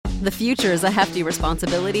The future is a hefty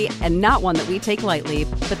responsibility and not one that we take lightly,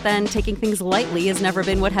 but then taking things lightly has never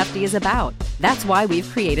been what Hefty is about. That's why we've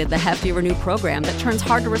created the Hefty Renew program that turns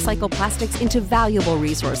hard-to-recycle plastics into valuable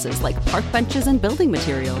resources like park benches and building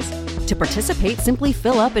materials. To participate, simply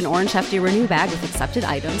fill up an orange Hefty Renew bag with accepted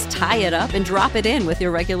items, tie it up, and drop it in with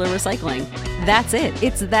your regular recycling. That's it.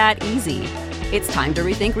 It's that easy. It's time to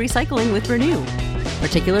rethink recycling with Renew.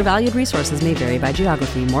 Particular valued resources may vary by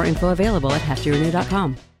geography. More info available at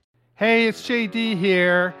heftyrenew.com. Hey, it's Jay Dee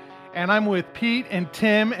here, and I'm with Pete and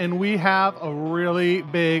Tim, and we have a really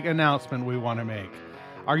big announcement we want to make.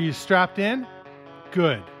 Are you strapped in?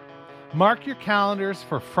 Good. Mark your calendars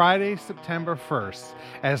for Friday, September 1st,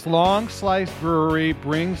 as Long Slice Brewery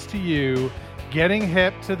brings to you Getting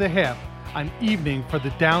Hip to the Hip, an evening for the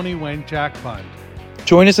Downie Wenjack Fund.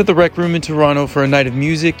 Join us at the Rec Room in Toronto for a night of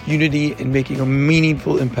music, unity, and making a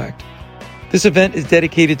meaningful impact. This event is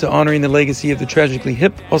dedicated to honoring the legacy of the Tragically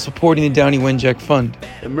Hip while supporting the Downie Wenjack Fund.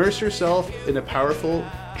 Immerse yourself in a powerful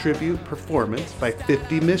tribute performance by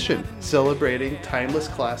 50 Mission, celebrating timeless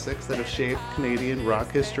classics that have shaped Canadian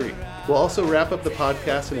rock history. We'll also wrap up the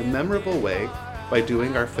podcast in a memorable way by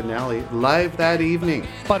doing our finale live that evening.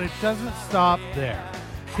 But it doesn't stop there.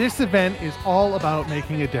 This event is all about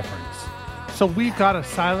making a difference. So we've got a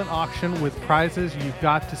silent auction with prizes you've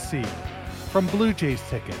got to see. From Blue Jays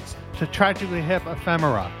tickets, to Tragically Hip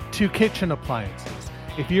ephemera, to kitchen appliances.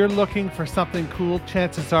 If you're looking for something cool,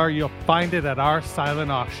 chances are you'll find it at our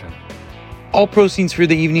silent auction. All proceeds for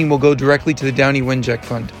the evening will go directly to the Downie Wenjack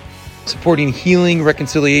Fund, supporting healing,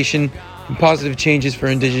 reconciliation, and positive changes for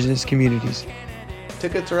Indigenous communities.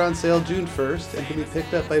 Tickets are on sale June 1st and can be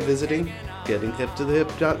picked up by visiting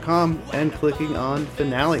gettinghiptothehip.com and clicking on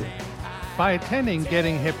Finale. By attending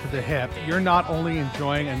Getting Hip to the Hip, you're not only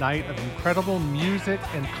enjoying a night of incredible music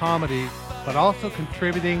and comedy, but also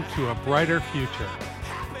contributing to a brighter future.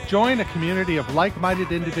 Join a community of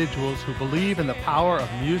like-minded individuals who believe in the power of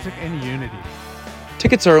music and unity.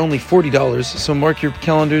 Tickets are only $40, so mark your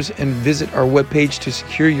calendars and visit our webpage to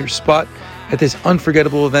secure your spot at this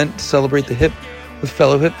unforgettable event to celebrate the hip with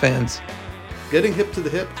fellow hip fans. Getting Hip to the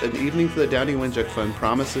Hip, an evening for the Downie Wenjack Fund,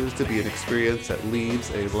 promises to be an experience that leaves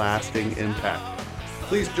a lasting impact.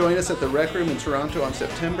 Please join us at the Rec Room in Toronto on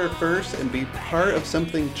September 1st and be part of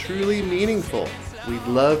something truly meaningful. We'd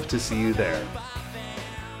love to see you there.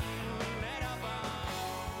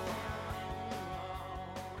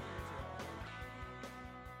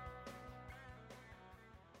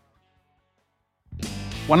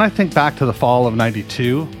 When I think back to the fall of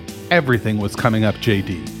 '92, everything was coming up Jay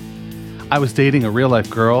Dee. I was dating a real-life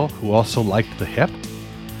girl who also liked the hip.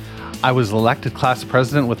 I was elected class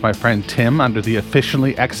president with my friend Tim under the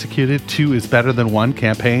officially executed 2 is better than 1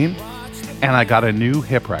 campaign, and I got a new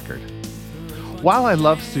hip record. While I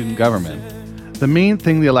love student government, the main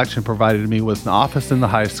thing the election provided me was an office in the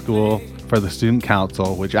high school for the student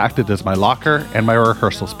council, which acted as my locker and my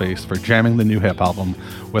rehearsal space for jamming the new hip album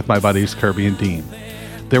with my buddies Kirby and Dean.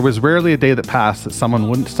 There was rarely a day that passed that someone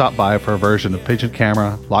wouldn't stop by for a version of Pigeon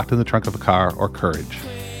Camera, Locked in the Trunk of a Car, or Courage.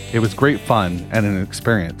 It was great fun and an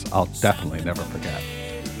experience I'll definitely never forget.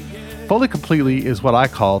 Fully Completely is what I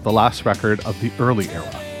call the last record of the early era,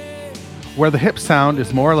 where the hip sound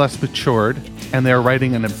is more or less matured and they're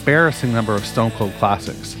writing an embarrassing number of Stone Cold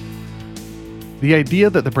classics. The idea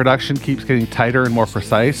that the production keeps getting tighter and more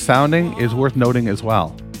precise sounding is worth noting as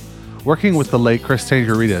well. Working with the late Chris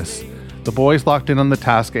Tegeritas, the boys locked in on the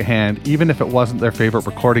task at hand, even if it wasn't their favorite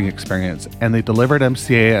recording experience, and they delivered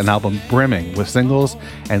MCA an album brimming with singles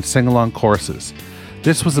and sing-along choruses.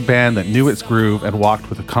 This was a band that knew its groove and walked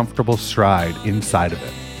with a comfortable stride inside of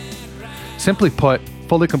it. Simply put,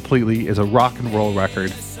 Fully Completely is a rock and roll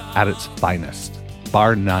record at its finest,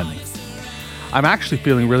 bar none. I'm actually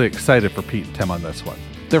feeling really excited for Pete and Tim on this one.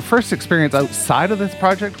 Their first experience outside of this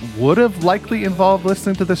project would have likely involved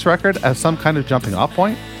listening to this record as some kind of jumping off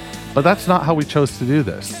point, but that's not how we chose to do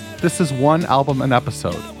this. This is one album an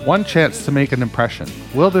episode, one chance to make an impression.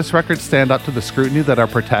 Will this record stand up to the scrutiny that our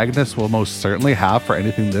protagonist will most certainly have for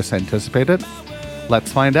anything this anticipated? Let's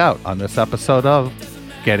find out on this episode of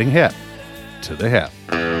Getting Hip to the Hip.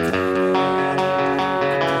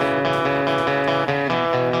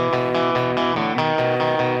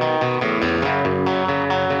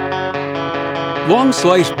 Long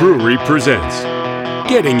Slice Brewery presents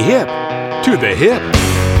Getting Hip to the Hip.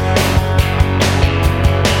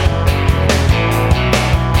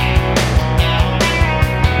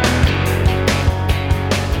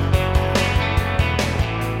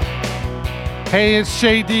 Hey, it's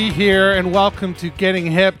Jay Dee here, and welcome to Getting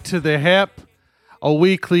Hip to the Hip. a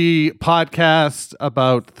weekly podcast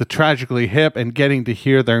about the Tragically Hip and getting to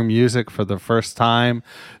hear their music for the first time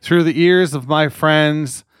through the ears of my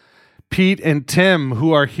friends Pete and Tim,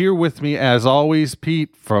 who are here with me as always.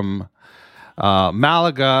 Pete from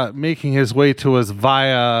Malaga, making his way to us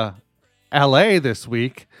via LA this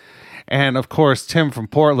week. And of course, Tim from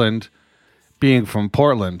Portland, being from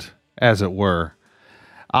Portland, as it were.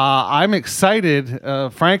 I'm excited,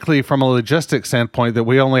 frankly, from a logistics standpoint, that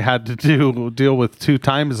we only had to deal with 2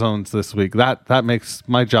 time zones this week. That makes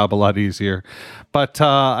my job a lot easier. But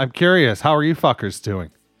I'm curious, how are you fuckers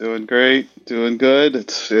doing? Doing great, doing good.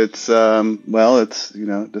 It's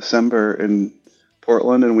December in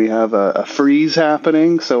Portland, and we have a freeze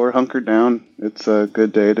happening, so we're hunkered down. It's a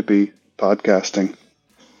good day to be podcasting.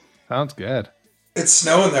 Sounds good. It's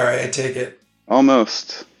snowing there, I take it.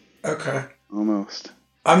 Almost. Okay. Almost.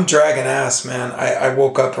 I'm dragging ass, man. I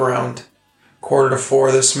woke up around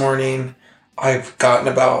 3:45 this morning. I've gotten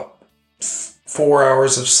about 4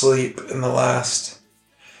 hours of sleep in the last,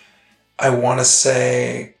 I want to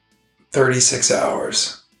say, 36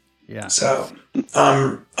 hours. Yeah. So,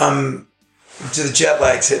 the jet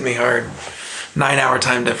lag's hit me hard. 9-hour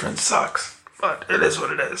time difference sucks, but it is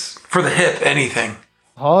what it is. For the hip, anything.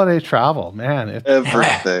 Holiday travel, man. It's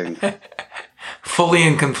everything. Fully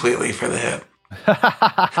and completely for the hip. Well,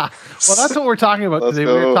 that's what we're talking about today.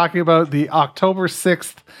 We're talking about the October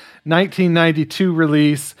 6th, 1992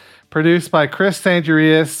 release, produced by Chris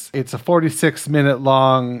Tegeritas. It's a 46-minute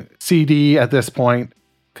long CD at this point.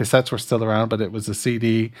 Cassettes were still around, but it was a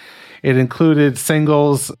CD. It included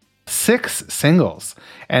 6 singles,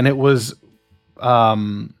 and it was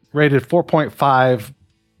rated 4.5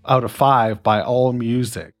 out of 5 by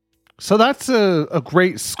AllMusic. So that's a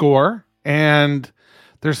great score, and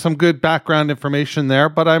there's some good background information there,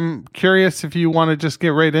 but I'm curious if you want to just get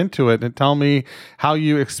right into it and tell me how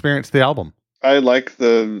you experienced the album. I like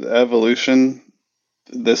the evolution.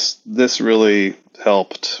 This really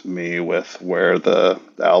helped me with where the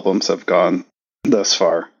albums have gone thus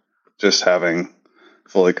far. Just having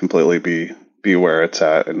fully, completely be where it's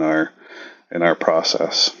at in our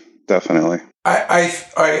process. Definitely.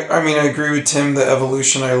 I mean, I agree with Tim. The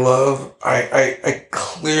evolution I love. I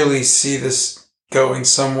clearly see this going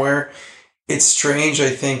somewhere. It's strange. I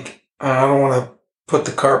think I don't want to put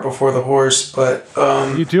the cart before the horse, but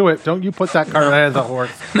you do it. Don't you put that cart ahead of the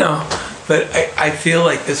horse? No, but I feel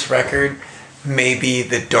like this record may be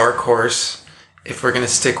the dark horse if we're going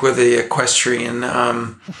to stick with the equestrian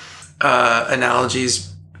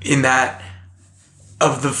analogies. In that,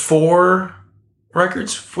 of the 4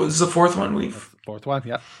 records, was the 4th one? Fourth one,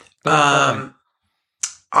 yeah.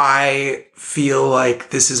 I feel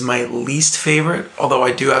like this is my least favorite, although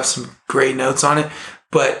I do have some great notes on it.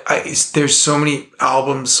 But there's so many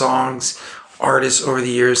albums, songs, artists over the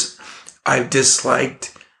years I've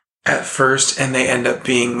disliked at first, and they end up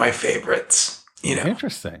being my favorites. You know,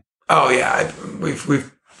 interesting. Oh yeah,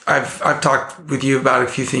 I've talked with you about a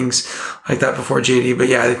few things like that before, Jay Dee. But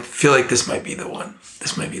yeah, I feel like this might be the one.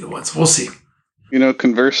 So we'll see. You know,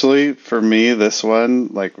 conversely, for me, this one,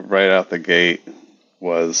 like right out the gate,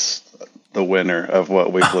 was the winner of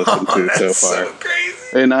what we've listened to so far. So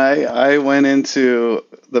crazy. And I went into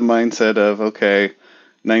the mindset of, okay,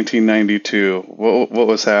 1992, what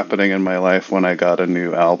was happening in my life when I got a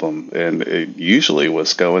new album? And it usually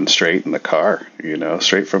was going straight in the car,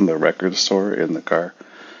 straight from the record store in the car.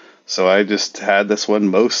 So I just had this one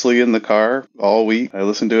mostly in the car all week. I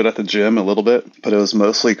listened to it at the gym a little bit, but it was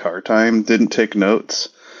mostly car time. Didn't take notes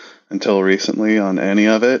until recently on any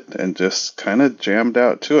of it, and just kind of jammed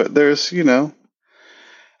out to it. There's,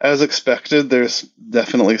 as expected, there's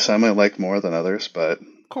definitely some I like more than others, but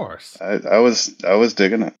of course, I was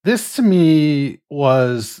digging it. This to me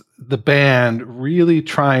was the band really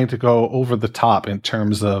trying to go over the top in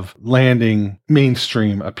terms of landing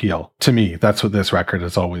mainstream appeal. To me, that's what this record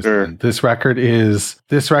has always been. This record is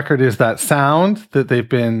that sound that they've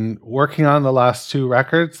been working on the last 2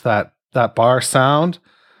 records, that bar sound.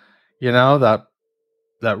 That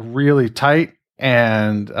really tight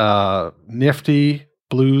and nifty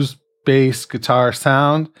blues bass guitar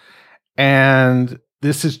sound. And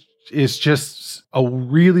this is just a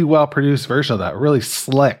really well produced version of that, really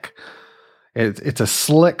slick. It's a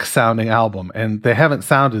slick sounding album, and they haven't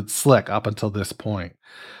sounded slick up until this point.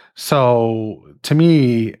 So to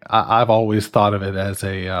me, I've always thought of it as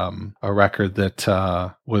a record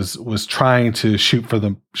that was trying to shoot for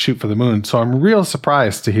the moon. So I'm real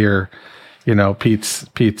surprised to hear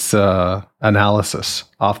Pete's analysis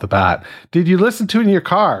off the bat. Did you listen to it in your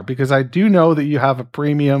car? Because I do know that you have a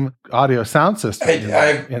premium audio sound system.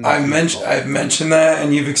 I've mentioned that,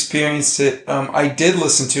 and you've experienced it. I did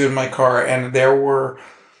listen to it in my car, and there were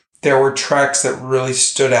tracks that really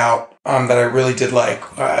stood out that I really did like.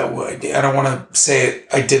 I don't want to say it,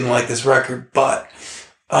 I didn't like this record, but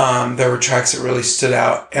there were tracks that really stood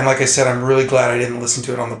out. And like I said, I'm really glad I didn't listen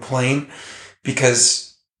to it on the plane, because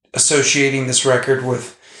associating this record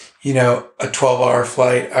with, a 12-hour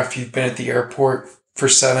flight after you've been at the airport for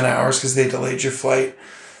 7 hours because they delayed your flight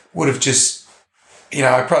would have just,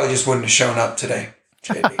 I probably just wouldn't have shown up today,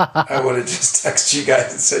 Jay Dee. I would have just texted you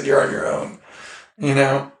guys and said, you're on your own,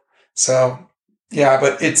 So, yeah,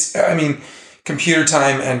 but computer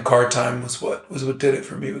time and car time was what did it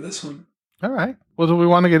for me with this one. All right. Well, do we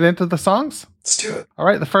want to get into the songs? Let's do it. All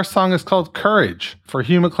right. The first song is called Courage for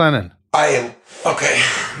Hugh MacLennan. Okay,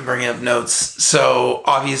 I'm bringing up notes. So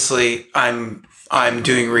obviously I'm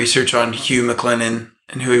doing research on Hugh MacLennan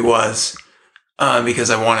and who he was, because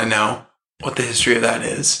I want to know what the history of that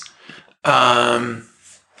is. The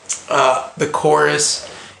chorus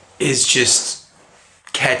is just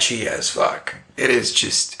catchy as fuck. It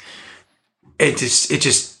just,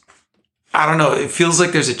 I don't know. It feels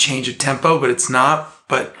like there's a change of tempo, but it's not.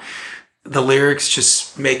 But the lyrics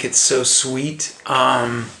just make it so sweet.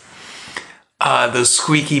 Those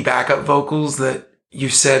squeaky backup vocals that you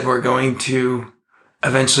said were going to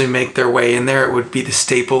eventually make their way in there. It would be the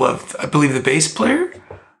staple of, I believe, the bass player,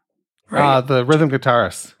 right? The rhythm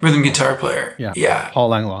guitarist. Rhythm guitar player. Yeah. Paul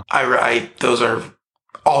Langlois. Those are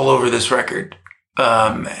all over this record.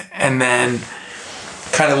 And then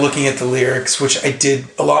kind of looking at the lyrics, which I did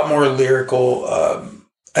a lot more lyrical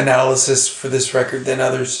analysis for this record than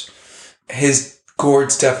others.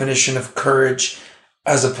 Gord's definition of courage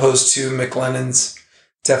as opposed to MacLennan's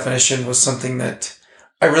definition was something that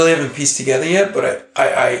I really haven't pieced together yet, but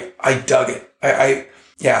I dug it.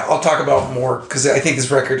 I'll talk about more because I think this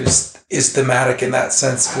record is thematic in that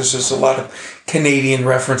sense, because there's a lot of Canadian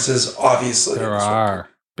references, obviously. There are.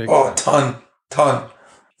 A ton.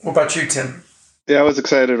 What about you, Tim? Yeah, I was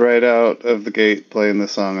excited right out of the gate playing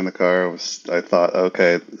this song in the car. I thought,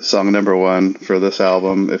 okay, song number one for this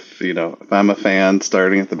album. If I'm a fan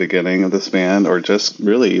starting at the beginning of this band, or just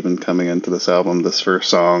really even coming into this album, this first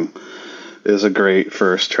song is a great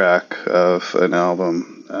first track of an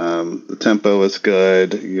album. The tempo is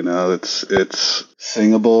good. It's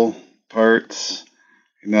singable parts.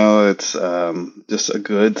 It's just a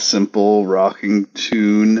good, simple, rocking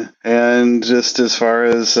tune. And just as far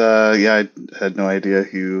as, I had no idea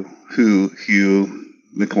who Hugh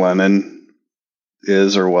MacLennan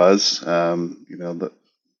is or was.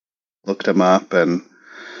 Looked him up, and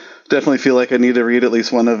definitely feel like I need to read at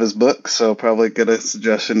least one of his books. So probably get a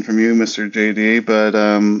suggestion from you, Mr. Jay Dee. But,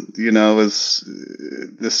 is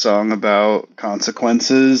this song about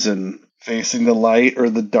consequences and facing the light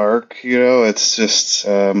or the dark, it's just,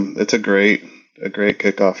 it's a great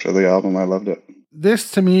kickoff to the album. I loved it.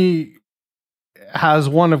 This to me has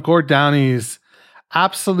one of Gord Downie's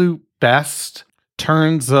absolute best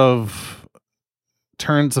turns of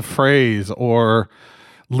phrase or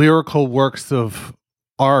lyrical works of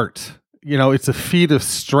art. It's a feat of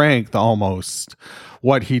strength almost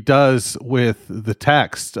what he does with the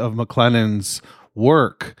text of MacLennan's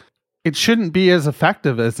work. It shouldn't be as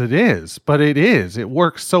effective as it is, but it is. It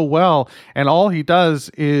works so well. And all he does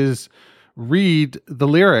is read the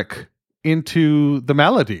lyric into the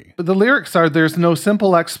melody. The lyrics are, there's no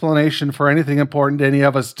simple explanation for anything important any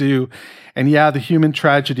of us do. And the human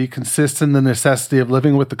tragedy consists in the necessity of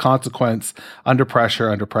living with the consequence under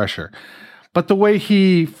pressure. But the way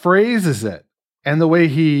he phrases it and the way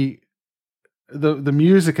the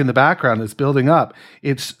music in the background is building up,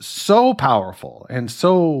 it's so powerful and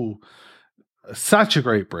such a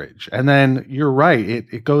great bridge. And then you're right,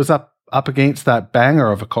 it goes up against that banger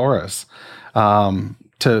of a chorus to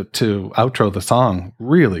outro the song.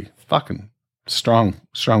 Really fucking strong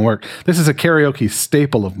work. This is a karaoke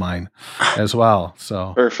staple of mine as well.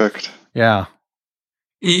 So perfect. Yeah.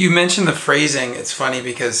 You mentioned the phrasing. It's funny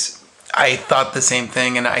because I thought the same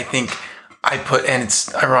thing, and I think and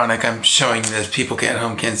it's ironic, I'm showing this, people at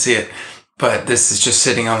home can't see it, but this is just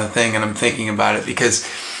sitting on the thing and I'm thinking about it because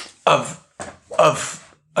of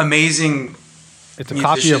amazing. It's a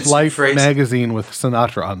copy of Life magazine with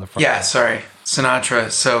Sinatra on the front. Yeah, sorry. Sinatra.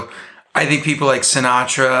 So I think people like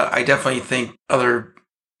Sinatra, I definitely think other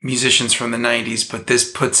musicians from the 90s, but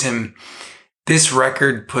this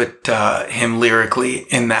record put him lyrically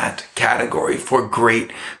in that category for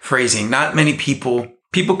great phrasing. Not many people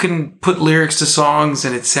people can put lyrics to songs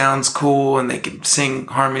and it sounds cool and they can sing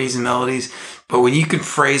harmonies and melodies. But when you can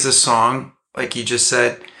phrase a song, like you just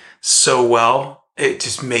said, so well, it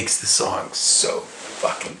just makes the song so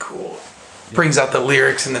fucking cool. Brings out the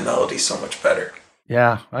lyrics and the melody so much better.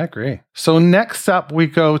 Yeah, I agree. So next up, we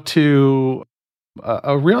go to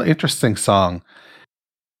a real interesting song.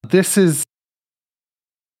 This is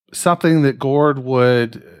something that Gord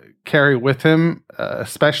would carry with him,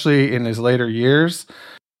 especially in his later years.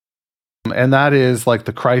 And that is like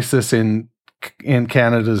the crisis in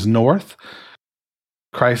Canada's north,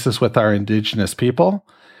 crisis with our Indigenous people.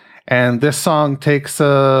 And this song takes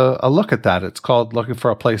a look at that. It's called Looking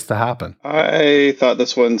for a Place to Happen. I thought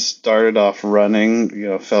this one started off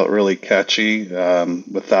running, felt really catchy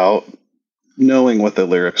without knowing what the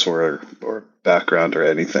lyrics were or background or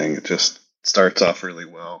anything. It just starts off really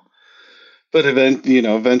well. But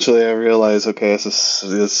eventually I realized, okay, this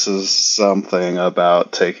is something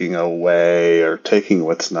about taking away or taking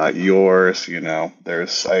what's not yours.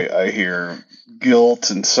 I hear guilt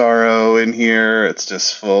and sorrow in here. It's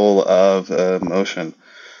just full of emotion.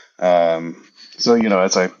 So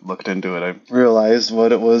as I looked into it, I realized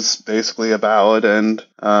what it was basically about, and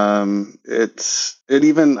it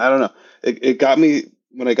got me.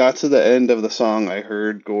 When I got to the end of the song, I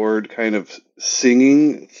heard Gord kind of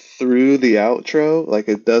singing through the outro. Like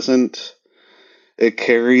it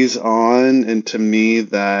carries on. And to me,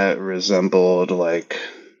 that resembled like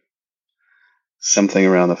something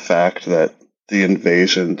around the fact that the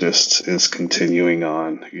invasion just is continuing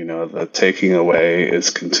on. The taking away is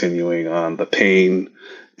continuing on. The pain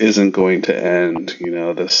isn't going to end.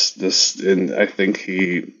 And I think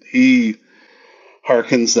he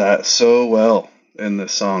harkens that so well in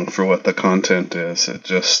this song for what the content is. It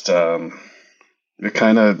just it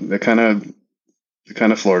kind of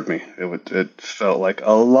floored me. It felt like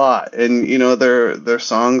a lot, and there are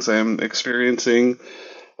songs I'm experiencing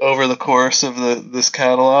over the course of this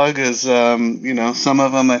catalog is some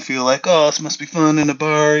of them I feel like, oh, this must be fun in a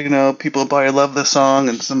bar. People probably love this song,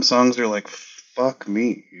 and some songs are like, fuck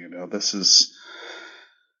me. This is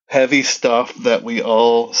heavy stuff that we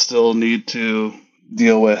all still need to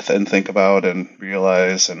deal with and think about and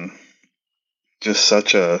realize, and just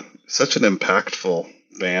such an impactful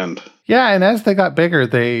band. Yeah, and as they got bigger,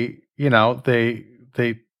 they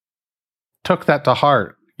took that to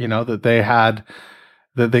heart, that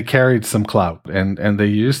they carried some clout, and they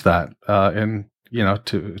used that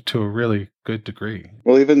to a really good degree.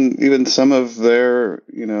 Well, even some of their,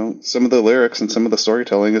 some of the lyrics and some of the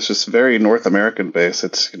storytelling is just very North American based.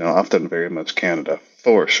 It's, often very much Canada,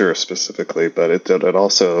 for sure, specifically, but it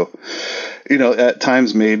also, at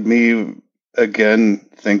times made me again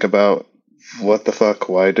think about what the fuck,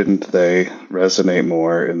 why didn't they resonate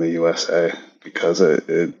more in the USA? Because I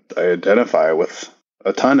identify with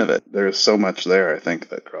a ton of it. There's so much there, I think,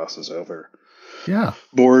 that crosses over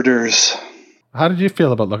borders. How did you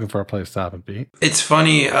feel about Looking for a Place to Happen, Pete? It's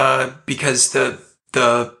funny because the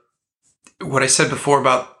what I said before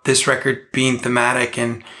about this record being thematic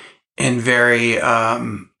and very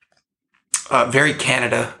very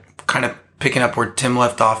Canada, kind of picking up where Tim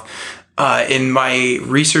left off. In my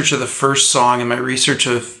research of the first song and my research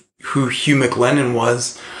of who Hugh MacLennan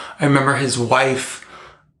was, I remember his wife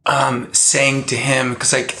saying to him,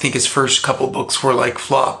 because I think his first couple books were like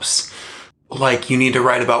flops, like, you need to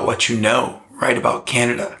write about what you know, write about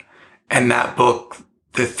Canada. And that book,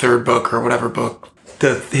 the third book or whatever book,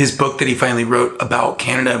 his book that he finally wrote about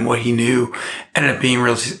Canada and what he knew, ended up being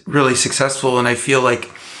really, really successful. And I feel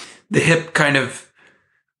like the Hip kind of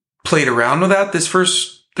played around with that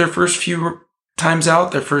their first few times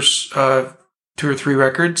out, their first 2 or 3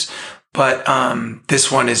 records. But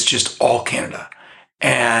this one is just all Canada.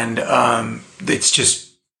 And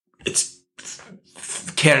it's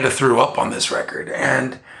Canada threw up on this record.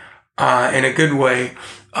 And in a good way,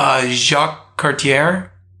 Jacques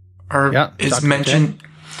Cartier is mentioned.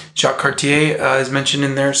 Jacques Cartier is mentioned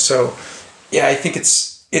in there. So yeah, I think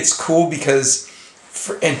it's cool because,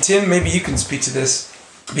 and Tim, maybe you can speak to this,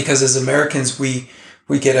 because as Americans, we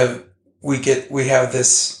have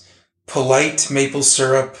this polite maple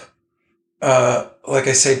syrup, like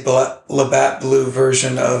I say, Labatt Blue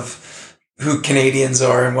version of who Canadians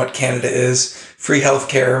are and what Canada is. Free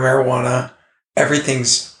healthcare, marijuana,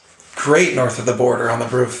 everything's great north of the border on the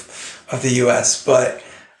roof of the U.S. But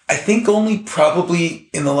I think only probably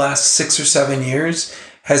in the last 6 or 7 years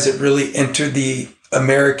has it really entered the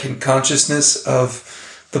American consciousness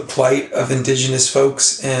of the plight of Indigenous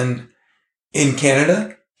folks in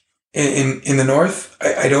Canada, in the North.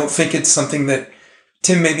 I don't think it's something that,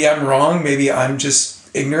 Tim, maybe I'm wrong. Maybe I'm just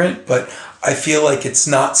ignorant, but I feel like it's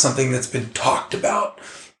not something that's been talked about,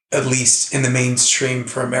 at least in the mainstream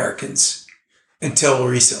for Americans, until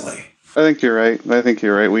recently. I think you're right.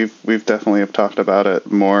 We've definitely have talked about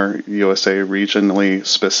it more USA regionally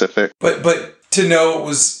specific. But to know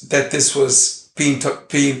that this was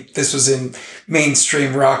this was in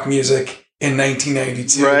mainstream rock music in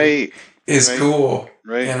 1992, right, is cool.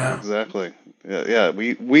 Right, you know? Exactly. Yeah.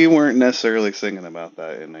 We weren't necessarily singing about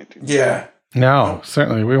that in 1992. Yeah. No,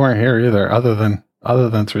 certainly we weren't here either, other than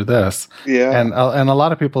through this. Yeah. And a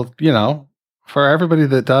lot of people, for everybody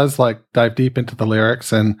that does like dive deep into the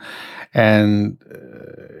lyrics and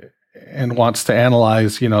wants to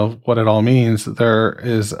analyze, what it all means, there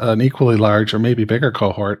is an equally large or maybe bigger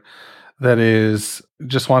cohort that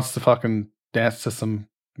just wants to fucking dance to some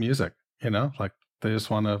music, like they just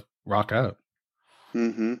want to rock out.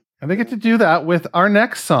 Mm-hmm. And they get to do that with our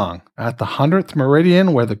next song, At the 100th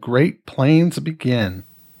Meridian, Where the Great Plains Begin.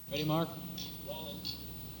 Ready, Mark?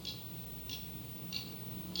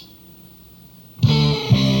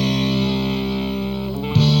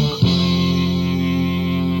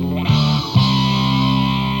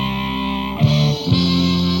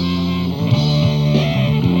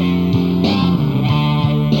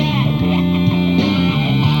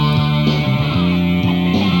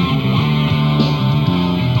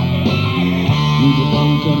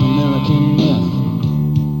 American myth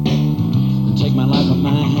and take my life in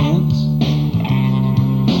my hands,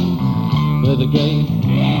 where the great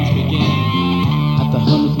plains begin, at the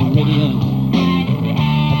 100th meridian,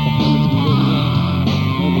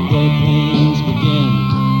 where the great plains begin.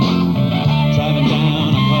 Driving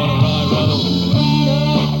down a corduroy road,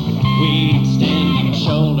 weed standing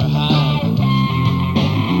shoulder high,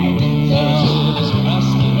 Thursdays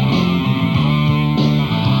rusty,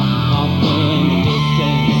 off in the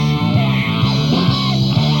distance.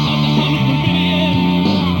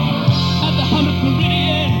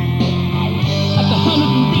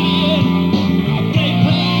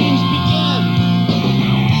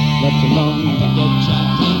 Alone, the dead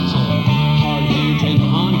trapped into hard huge and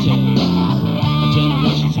haunted. A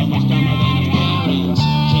generation so much dumber than its parents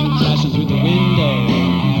came crashing through the window.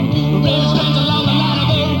 The rails friends along the line of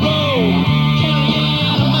the road, carrying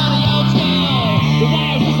out a mighty old tale. The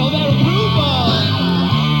wires whistle their approval.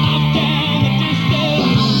 Off down the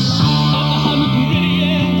distance, at the 100th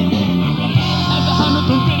meridian, at the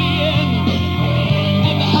 100th meridian,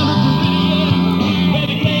 at the 100th meridian, where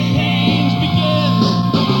the great plains begin.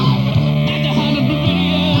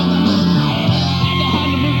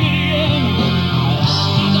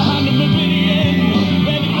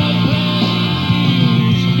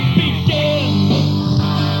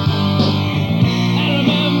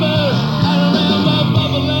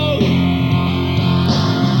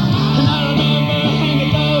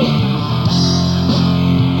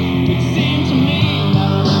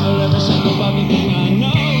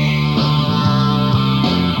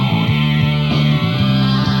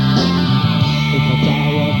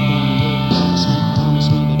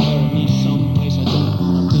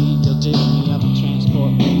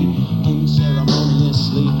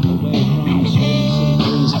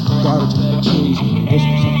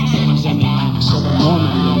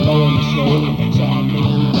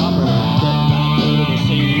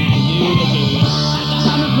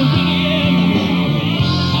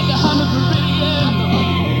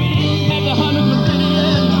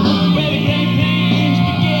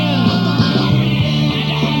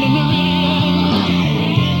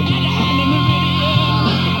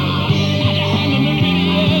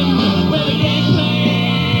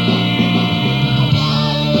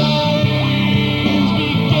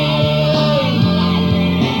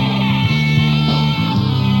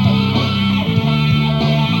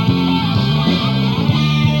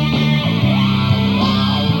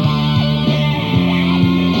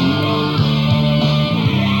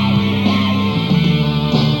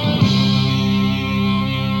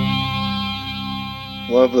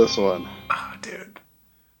 Love this one. Oh, dude.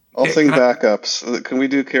 I'll sing backups. Can we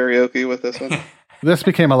do karaoke with this one? This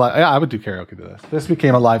became I would do karaoke to this. This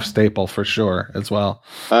became a live staple for sure as well.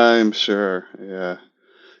 I'm sure, yeah.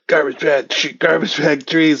 Garbage bag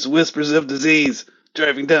trees, whispers of disease,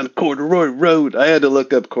 driving down Corduroy Road. I had to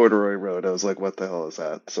look up Corduroy Road. I was like, what the hell is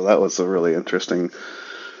that? So that was a really interesting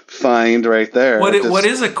find right there. What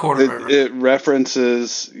is a corduroy road? It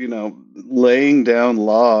references, laying down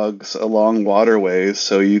logs along waterways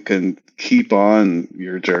so you can keep on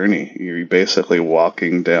your journey. You're basically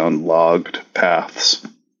walking down logged paths.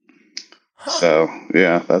 Huh. So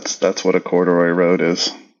yeah, that's what a corduroy road is.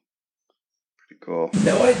 Pretty cool.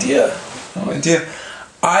 No idea.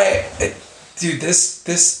 Dude,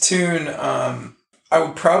 this tune,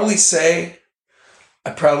 I'd probably say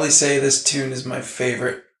this tune is my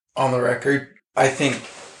favorite on the record. I think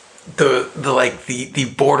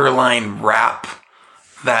the borderline rap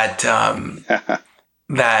that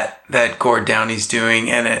that Gord Downie's doing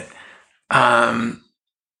in it,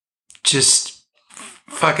 just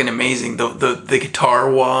fucking amazing. The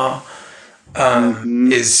guitar wah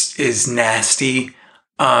is nasty.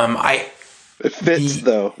 It fits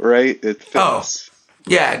though, right? It fits. Oh,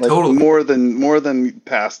 yeah, like totally. More than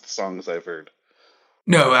past songs I've heard.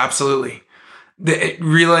 No, absolutely.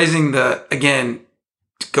 Realizing again,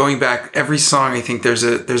 going back every song, I think there's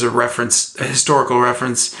a reference, a historical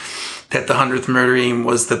reference, that the 100th Murder Aim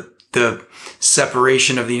was the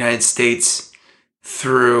separation of the United States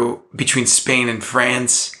between Spain and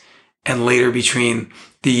France, and later between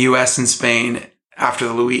the U.S. and Spain after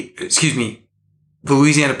the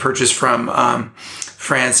Louisiana Purchase from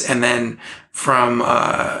France, and then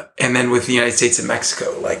with the United States and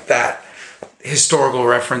Mexico, like that historical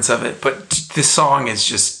reference of it. But this song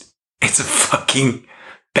is it's a fucking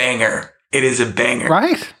banger. It is a banger,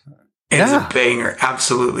 Right? It's a banger.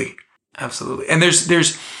 Absolutely. And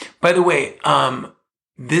there's by the way,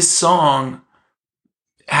 this song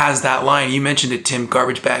has that line. You mentioned it, Tim,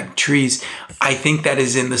 garbage bag trees. I think that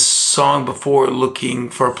is in the song before, Looking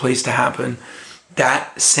for a Place to Happen.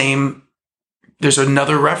 There's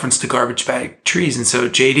another reference to garbage bag trees. And so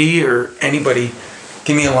Jay Dee or anybody,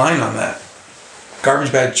 give me a line on that.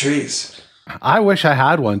 Garbage bag trees. I wish I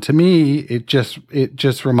had one. To me, it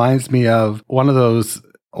just reminds me of one of those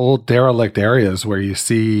old derelict areas where you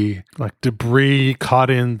see like debris caught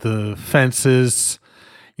in the fences,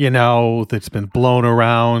 that's been blown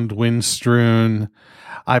around, wind strewn.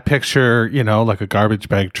 I picture, like a garbage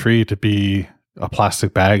bag tree to be a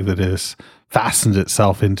plastic bag that has fastened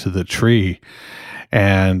itself into the tree.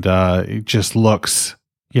 And it just looks,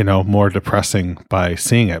 more depressing by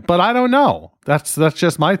seeing it. But I don't know. That's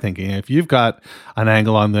just my thinking. If you've got an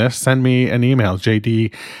angle on this, send me an email,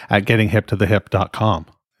 jd@gettinghiptothehip.com.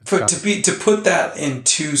 To put that in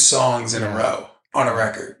two songs in a row on a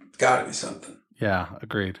record, gotta be something. Yeah,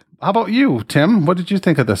 agreed. How about you, Tim? What did you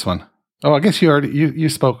think of this one? Oh, I guess you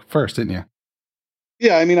spoke first, didn't you?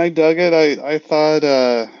 Yeah, I mean, I dug it. I thought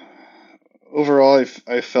overall,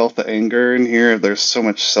 I felt the anger in here. There's so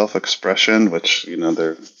much self-expression, which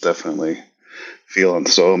they're definitely feel in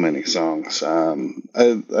so many songs. I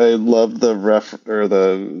love the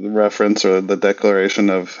reference or the declaration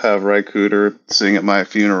of have Ry Cooder sing at my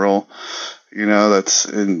funeral. That's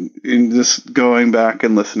in just going back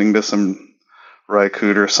and listening to some Ry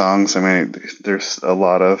Cooder songs. I mean, there's a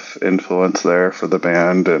lot of influence there for the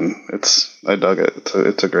band, and I dug it.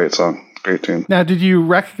 It's a great song, great tune. Now, did you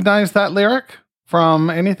recognize that lyric from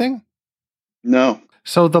anything? No.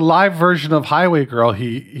 So the live version of Highway Girl,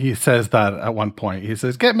 he says that at one point. He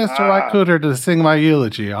says, "Get Mr. Ry Cooder to sing my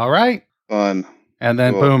eulogy, all right?" Fun. And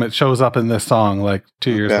then boom, it shows up in this song like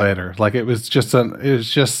 2 years later. Like it was just a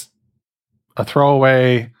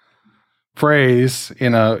throwaway phrase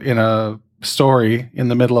in a story in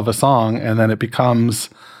the middle of a song, and then it becomes,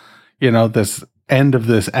 this end of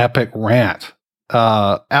this epic rant,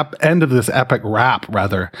 end of this epic rap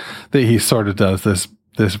rather, that he sort of does this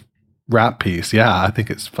rap piece. Yeah, I think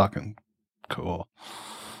it's fucking cool.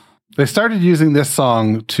 They started using this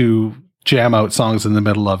song to jam out songs in the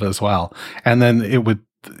middle of as well, and then it would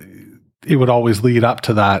always lead up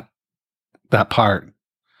to that part,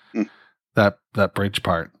 that bridge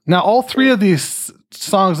part. Now, all three of these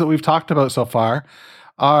songs that we've talked about so far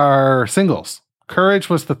are singles. Courage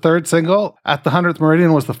was the third single. At the 100th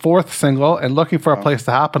Meridian was the fourth single, and Looking for a Place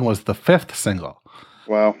to Happen was the fifth single.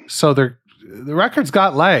 Wow! So the record's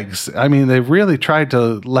got legs. I mean, they really tried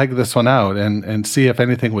to leg this one out and see if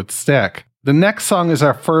anything would stick. The next song is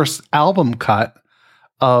our first album cut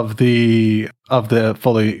of the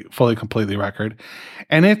fully completely record,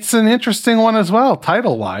 and it's an interesting one as well,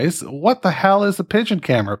 title wise. What the hell is a pigeon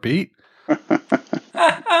camera, Pete?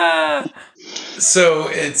 So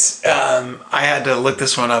it's I had to look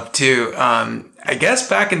this one up too. I guess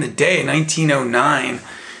back in the day, 1909,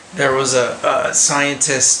 there was a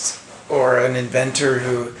scientist or an inventor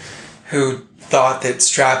who thought that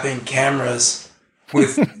strapping cameras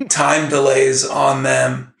with time delays on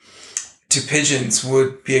them to pigeons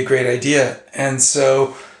would be a great idea. And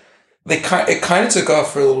so it kind of took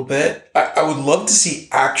off for a little bit. I would love to see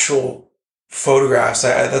actual photographs.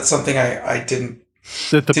 That's something I didn't.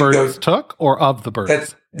 That the birds took, or of the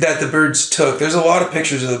birds? That the birds took. There's a lot of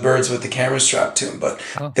pictures of the birds with the camera strapped to them, but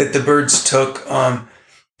that the birds took.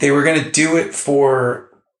 They were going to do it for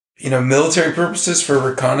military purposes, for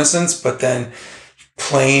reconnaissance, but then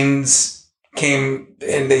planes came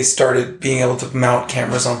and they started being able to mount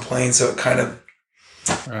cameras on planes, so it kind of,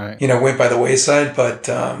 went by the wayside. But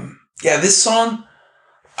this song,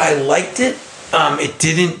 I liked it. It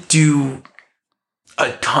didn't do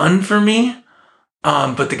a ton for me,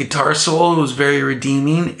 but the guitar solo was very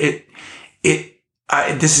redeeming.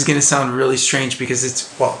 This is going to sound really strange because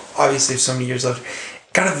obviously there's so many years left.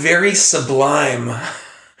 Got a very Sublime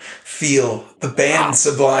feel. The band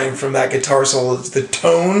Sublime from that guitar solo. The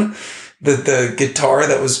tone, the guitar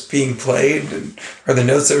that was being played, or the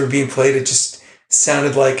notes that were being played, it just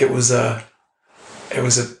sounded like it was a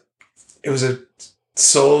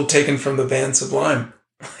solo taken from the band Sublime.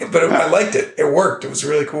 But I liked it. It worked. It was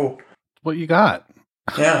really cool. What you got?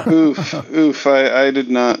 Yeah. Oof. I did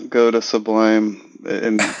not go to Sublime.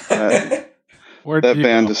 And that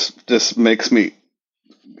band just makes me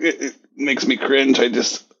it makes me cringe. I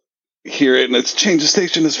just hear it and it's change the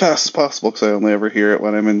station as fast as possible because I only ever hear it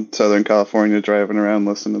when I'm in Southern California driving around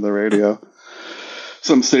listening to the radio.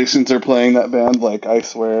 Some stations are playing that band like I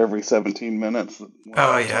swear every 17 minutes.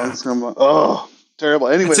 Oh yeah. Terrible.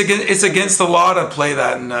 Anyway, it's against the law to play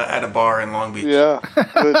that at a bar in Long Beach. Yeah,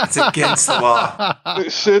 it's against the law.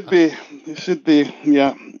 It should be.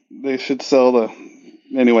 Yeah, they should sell the.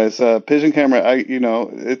 Anyways, Pigeon Camera. I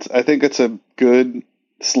think it's a good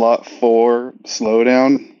slot 4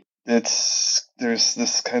 slowdown. There's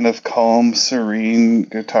this kind of calm, serene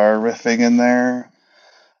guitar riffing in there.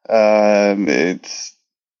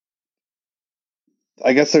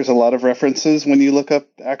 I guess there's a lot of references when you look up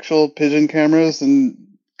actual pigeon cameras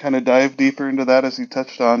and kind of dive deeper into that, as you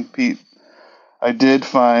touched on, Pete. I did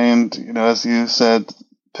find, as you said,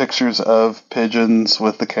 pictures of pigeons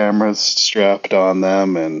with the cameras strapped on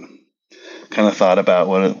them, and kind of thought about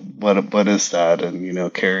what is that, and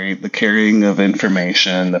the carrying of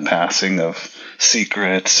information, the passing of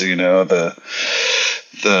secrets, the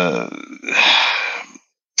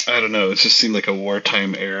I don't know, it just seemed like a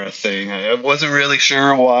wartime era thing. I wasn't really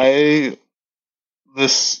sure why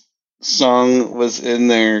this song was in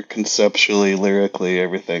there conceptually, lyrically,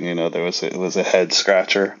 everything, it was a head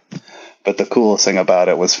scratcher. But the coolest thing about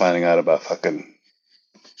it was finding out about fucking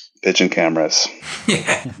pigeon cameras.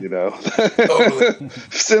 Yeah. Totally.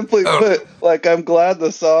 Simply put, I'm glad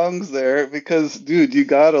the song's there because, dude, you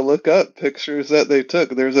gotta look up pictures that they took.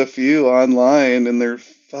 There's a few online and they're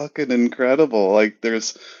fucking incredible.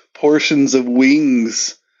 There's portions of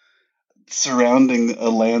wings surrounding a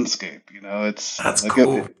landscape, That's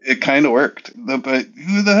cool. It kind of worked, but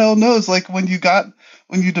who the hell knows? When you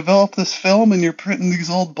develop this film and you're printing these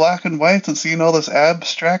old black and whites and seeing all this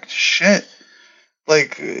abstract shit,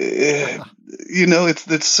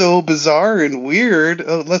 it's so bizarre and weird.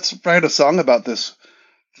 Let's write a song about this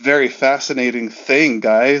very fascinating thing,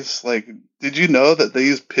 guys. Did you know that they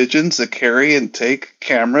use pigeons to carry and take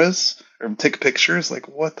cameras or take pictures?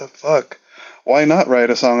 What the fuck? Why not write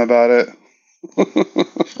a song about it?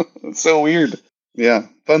 It's so weird. Yeah,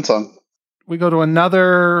 fun song. We go to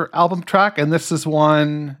another album track, and this is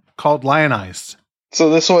one called Lionized. So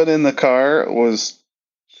this one in the car was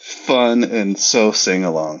fun and so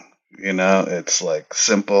sing-along. It's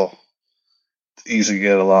simple, it's easy to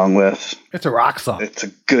get along with. It's a rock song. It's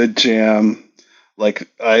a good jam.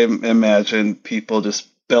 I imagine people just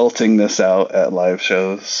belting this out at live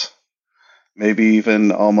shows. Maybe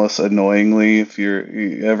even almost annoyingly if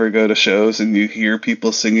you ever go to shows and you hear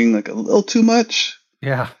people singing a little too much.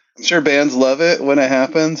 Yeah. I'm sure bands love it when it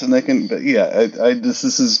happens and they can, but yeah, this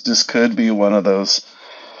is just could be one of those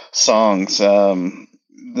songs. The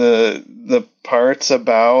parts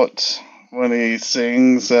about when he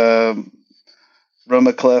sings,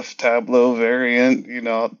 Rumaclef tableau variant,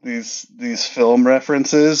 these film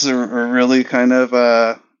references are really kind of,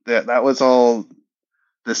 that was all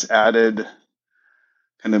this added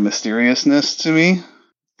kind of mysteriousness to me.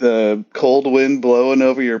 The cold wind blowing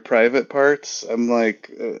over your private parts. I'm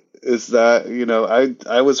is that,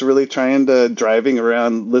 I was really trying to driving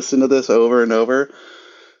around, listen to this over and over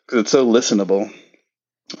because it's so listenable.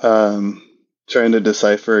 Trying to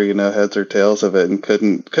decipher, heads or tails of it and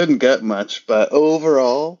couldn't get much, but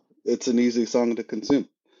overall it's an easy song to consume.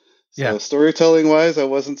 So yeah. Storytelling wise, I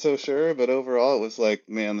wasn't so sure, but overall it was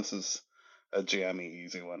man, this is a jammy,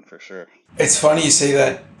 easy one for sure. It's funny you say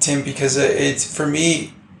that, Tim, because it's, for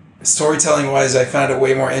me, storytelling wise, I found it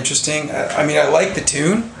way more interesting. I like the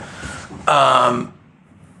tune. I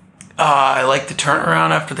like the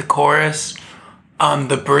turnaround after the chorus.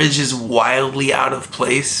 The bridge is wildly out of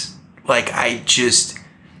place. It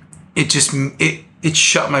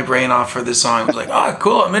shut my brain off for this song. I was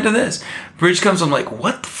cool, I'm into this. Bridge comes, I'm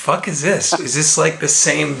what the fuck is this? Is this the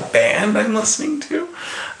same band I'm listening to?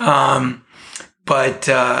 But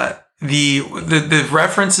the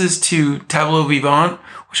references to Tableau Vivant,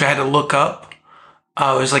 which I had to look up,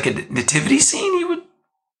 it was like a nativity scene, you would,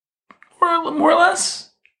 or more or less,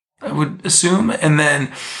 I would assume. And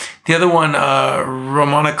then the other one,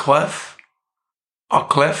 Romana Clef,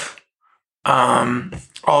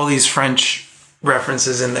 all these French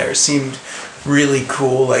references in there seemed really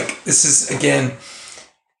cool. Like, this is, again,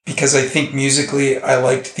 because I think musically I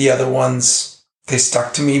liked the other ones, they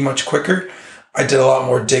stuck to me much quicker. I did a lot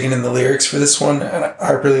more digging in the lyrics for this one, and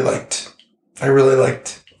I really liked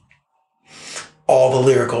all the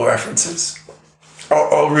lyrical references.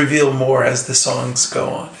 I'll reveal more as the songs go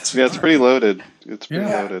on. Yeah, it's pretty loaded. It's pretty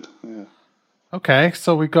loaded. Yeah. Okay,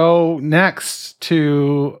 so we go next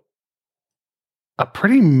to a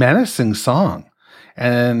pretty menacing song,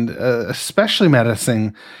 and especially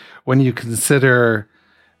menacing when you consider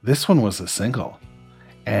this one was a single,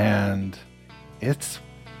 and it's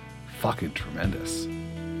fucking tremendous.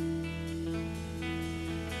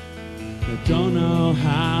 I don't know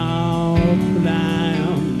how, but I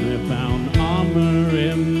only found armor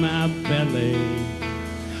in my belly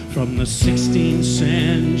from the 16th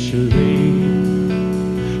century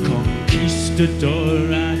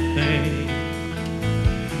conquistador, I think.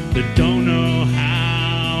 I don't know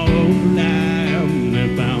how, but I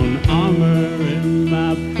only found armor in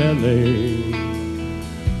my belly,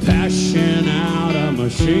 passion out a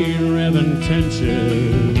machine-driven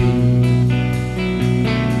tension.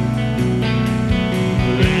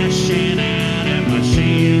 Lashing out a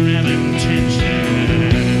machine-driven tension.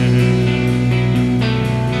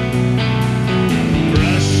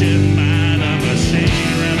 Brushing by the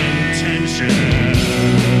machine-driven tension.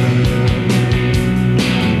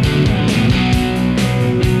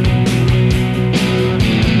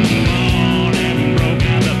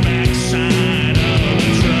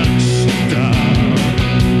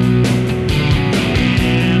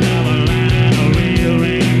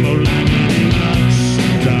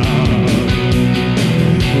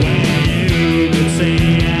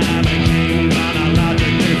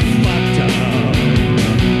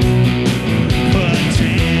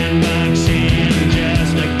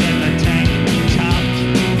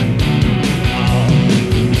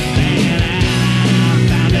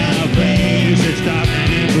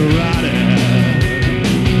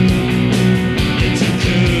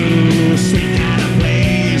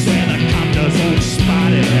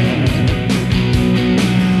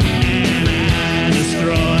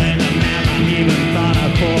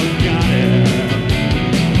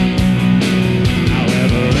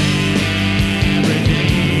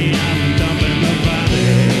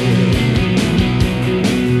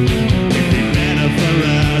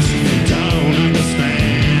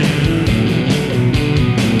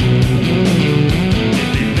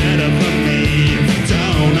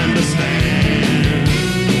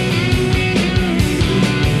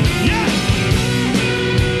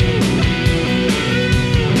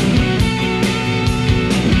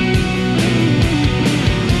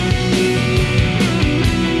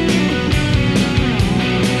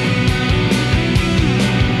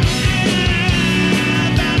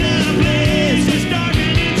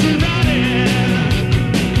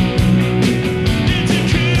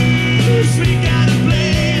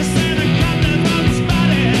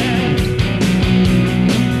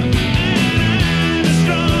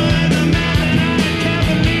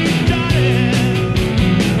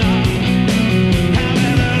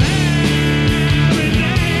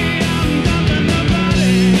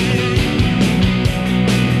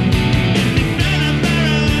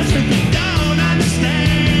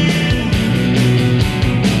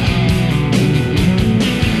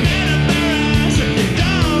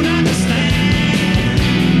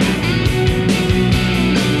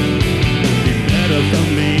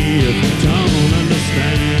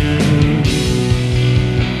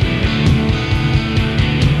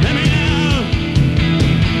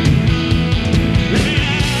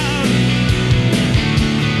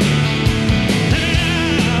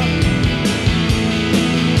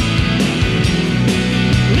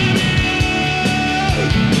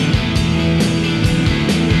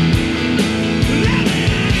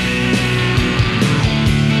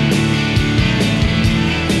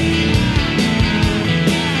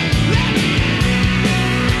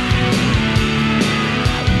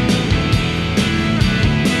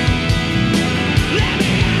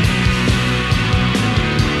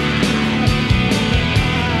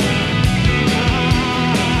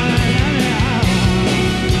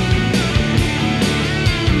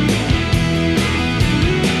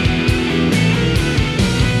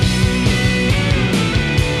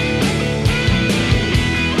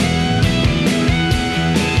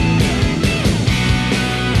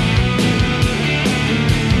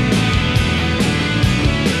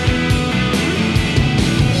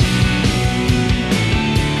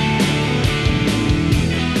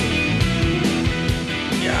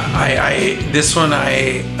 This one,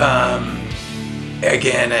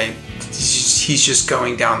 he's just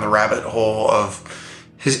going down the rabbit hole of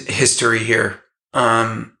his history here.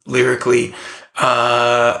 Lyrically,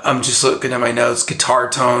 I'm just looking at my notes. Guitar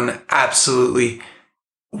tone, absolutely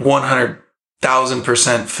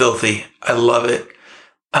 100,000% filthy. I love it.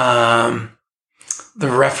 The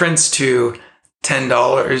reference to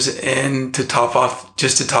 $10 in to top off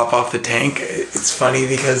the tank. It's funny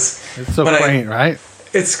because it's so quaint, right?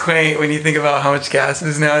 It's quaint when you think about how much gas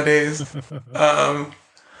is nowadays. The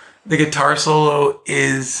guitar solo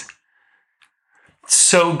is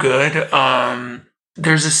so good.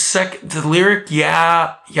 There's the lyric,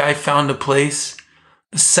 yeah, I found a place.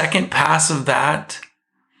 The second pass of that,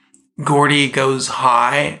 Gordy goes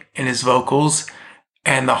high in his vocals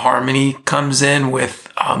and the harmony comes in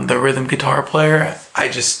with the rhythm guitar player. I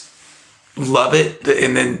just love it.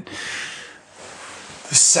 And then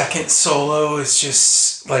the second solo is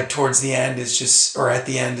just like towards the end is just, or at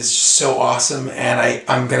the end is just so awesome. And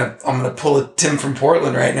I'm gonna pull a Tim from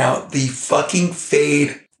Portland right now. The fucking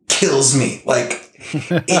fade kills me. Like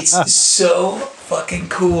it's so fucking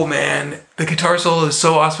cool, man. The guitar solo is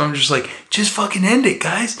so awesome. I'm just like, just fucking end it,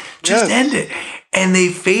 guys. Just end it. And they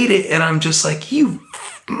fade it, and I'm just like, you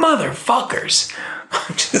motherfuckers.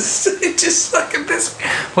 It just fucking this.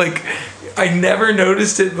 Like, I never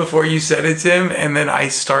noticed it before you said it, Tim, and then I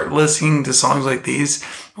start listening to songs like these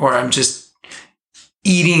where I'm just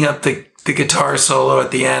eating up the guitar solo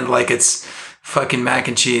at the end like it's fucking mac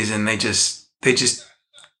and cheese, and they just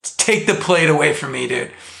take the plate away from me,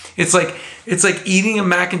 dude. It's like eating a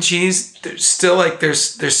mac and cheese. There's still like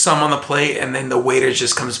there's some on the plate, and then the waiter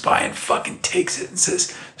just comes by and fucking takes it and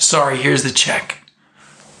says, "Sorry, here's the check."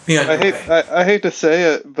 I hate to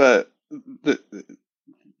say it, but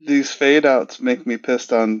these fade outs make me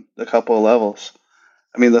pissed on a couple of levels.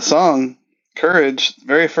 I mean, the song "Courage,"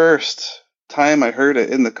 very first time I heard it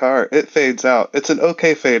in the car, it fades out. It's an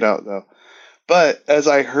okay fade out though. But as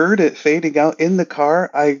I heard it fading out in the car,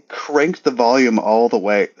 I cranked the volume all the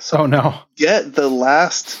way. So oh no! Get the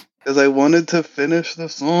last, because I wanted to finish the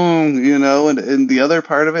song, you know. And the other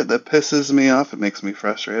part of it that pisses me off, it makes me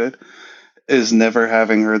frustrated, is never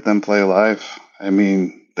having heard them play live. I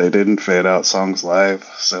mean, they didn't fade out songs live,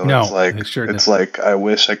 so no, it's like I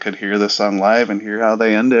wish I could hear the song live and hear how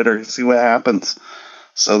they end it or see what happens.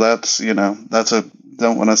 So that's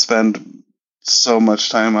don't want to spend so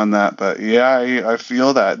much time on that, but yeah, I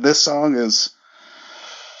feel that this song it's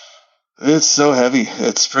so heavy.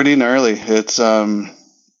 It's pretty gnarly. It's the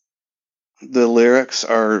lyrics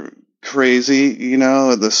are crazy, you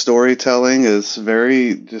know. The storytelling is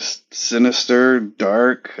very just sinister,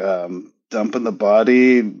 dark. Dumping the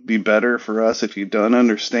body, be better for us if you don't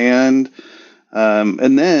understand.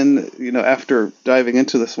 And then, you know, after diving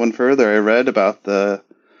into this one further, I read about the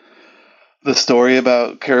story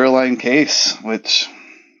about Caroline Case, which,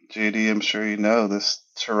 Jay Dee, I'm sure you know, this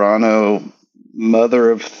Toronto mother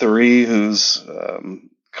of three whose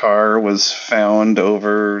car was found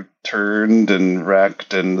overturned and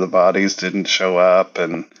wrecked and the bodies didn't show up.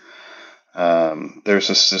 And there's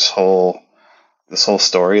this whole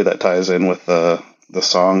story that ties in with the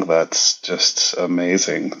song that's just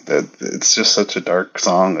amazing. That it's just such a dark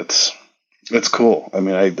song. It's cool. I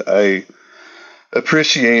mean, I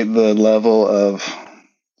appreciate the level of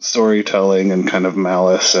storytelling and kind of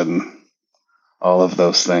malice and all of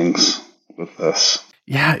those things with this.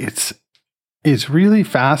 Yeah, it's really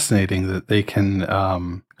fascinating that they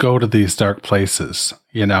can go to these dark places.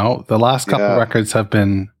 You know, the last couple records have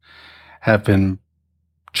been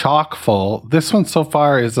chock full. This one so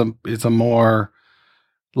far is a more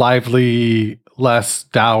lively, less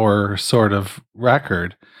dour sort of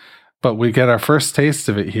record. But we get our first taste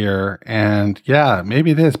of it here, and yeah, maybe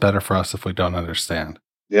it is better for us if we don't understand.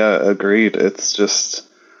 Yeah, agreed. It's just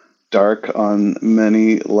dark on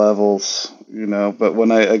many levels, you know. But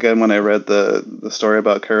when I read the story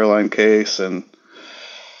about Caroline Case and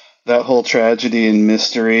that whole tragedy and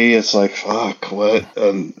mystery, it's like, fuck, what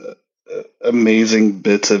amazing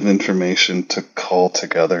bits of information to cull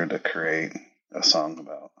together to create a song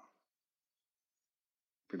about.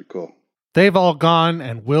 Pretty cool. They've all gone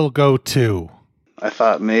and will go too. I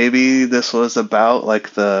thought maybe this was about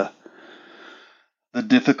like the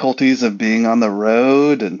difficulties of being on the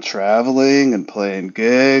road and traveling and playing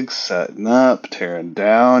gigs, setting up, tearing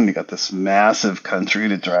down. You got this massive country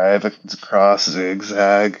to drive across,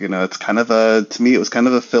 zigzag. You know, it's kind of to me, it was kind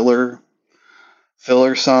of a filler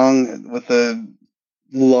song with a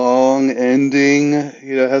long ending.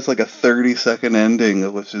 You know, it has like a 30-second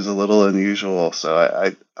ending, which is a little unusual. So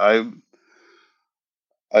I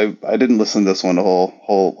didn't listen to this one a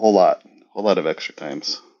whole lot of extra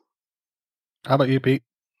times. How about you, Pete?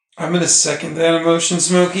 I'm going to second that emotion,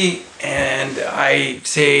 Smokey. And I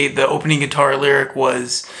say the opening guitar lyric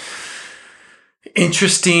was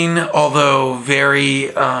interesting, although very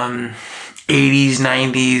 80s,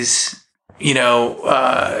 90s. You know,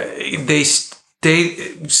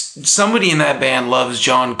 somebody in that band loves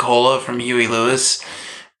John Cola from Huey Lewis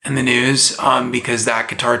and the News, because that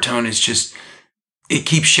guitar tone is just, it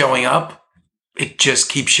keeps showing up. It just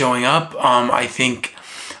keeps showing up. I think,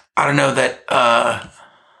 I don't know that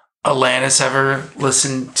Alanis ever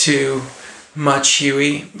listened to much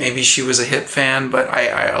Huey. Maybe she was a Hip fan, but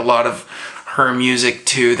I a lot of her music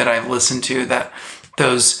too that I've listened to, that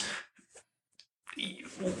those,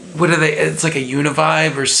 what are they? It's like a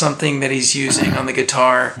Univibe or something that he's using on the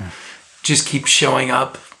guitar, just keeps showing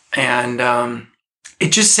up. And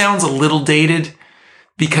it just sounds a little dated,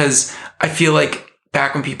 because I feel like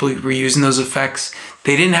back when people were using those effects,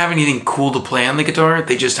 they didn't have anything cool to play on the guitar.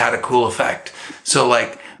 They just had a cool effect. So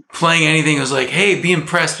like playing anything was like, hey, be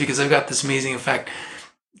impressed because I've got this amazing effect.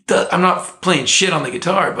 I'm not playing shit on the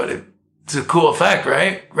guitar, but it's a cool effect,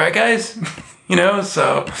 right? Right, guys? You know,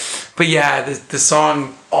 so, but yeah, the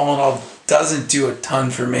song all in all doesn't do a ton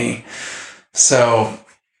for me. So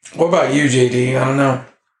what about you, Jay Dee? I don't know.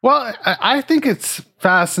 Well, I think it's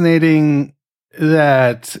fascinating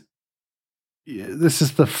that this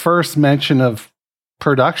is the first mention of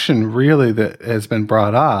production really that has been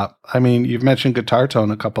brought up. I mean, you've mentioned guitar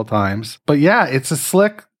tone a couple times, but yeah, it's a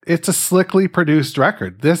slickly produced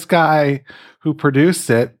record. This guy who produced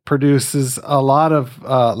it produces a lot of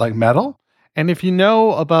like metal. And if you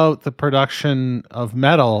know about the production of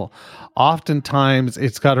metal, oftentimes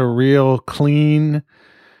it's got a real clean,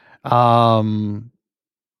 real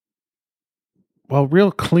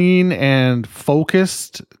clean and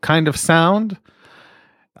focused kind of sound.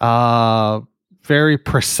 Very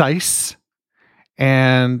precise.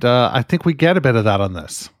 And I think we get a bit of that on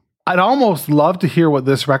this. I'd almost love to hear what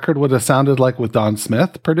this record would have sounded like with Don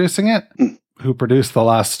Smith producing it, who produced the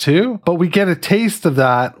last two. But we get a taste of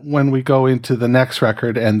that when we go into the next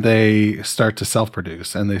record and they start to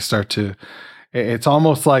self-produce and they start to, it's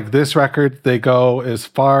almost like this record, they go as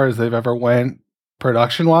far as they've ever went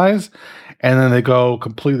production-wise, and then they go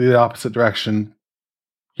completely the opposite direction,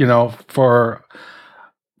 you know, for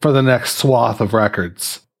the next swath of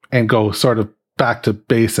records and go sort of back to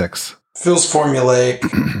basics. Feels formulaic,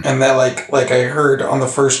 and that like I heard on the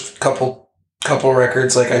first couple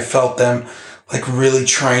records, like I felt them like really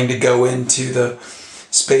trying to go into the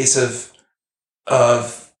space of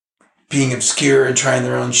being obscure and trying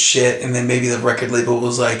their own shit, and then maybe the record label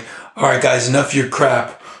was like, all right guys, enough of your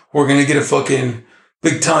crap, we're gonna get a fucking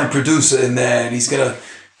big time producer in there and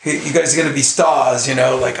you guys are gonna be stars, you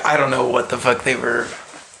know. Like I don't know what the fuck they were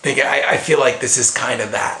thinking. I feel like this is kind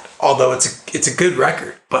of that, although it's a good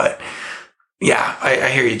record. But yeah, I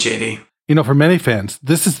hear you, JD. You know, for many fans,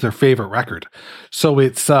 this is their favorite record. So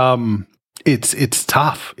it's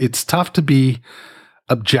tough. It's tough to be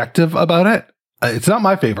objective about it. It's not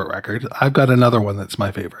my favorite record. I've got another one that's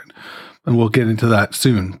my favorite, and we'll get into that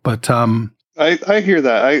soon. But I hear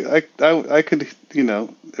that. I could, you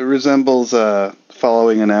know, it resembles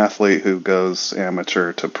following an athlete who goes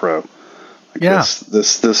amateur to pro.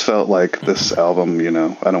 This felt like this album, you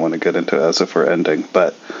know, I don't want to get into it as if we're ending,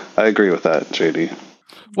 but I agree with that, JD.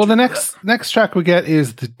 Well, the next track we get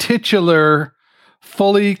is the titular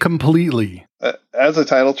Fully Completely. As a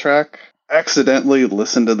title track, accidentally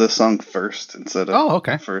listened to this song first instead of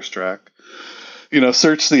the first track. You know,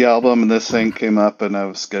 searched the album and this thing came up and I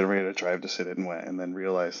was getting ready to drive to Sit and Wet and then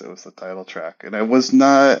realized it was the title track. And I wasn't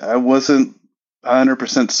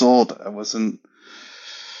 100% sold.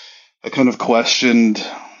 I kind of questioned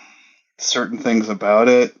certain things about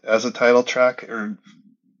it as a title track. Or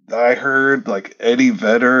I heard like Eddie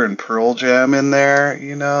Vedder and Pearl Jam in there,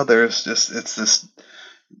 you know, it's this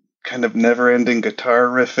kind of never-ending guitar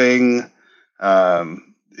riffing.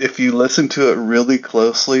 If you listen to it really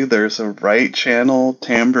closely, there's a right channel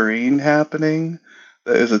tambourine happening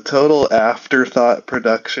that is a total afterthought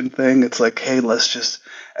production thing. It's like, hey, let's just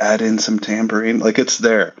add in some tambourine. Like it's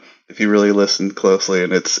there if you really listen closely,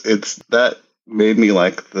 and it's that made me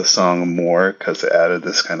like the song more because it added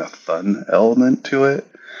this kind of fun element to it.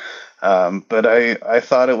 But I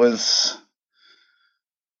thought it was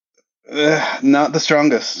not the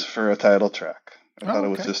strongest for a title track. I thought it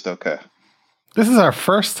was just okay. This is our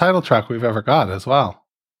first title track we've ever got as well.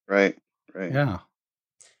 Right. Yeah.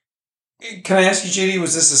 Can I ask you, JD,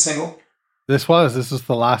 was this a single? This was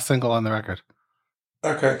the last single on the record.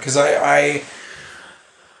 Okay, because I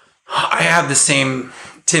have the same.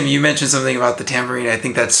 Tim, you mentioned something about the tambourine. I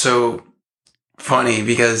think that's so funny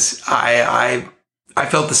because I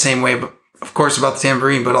felt the same way of course, about the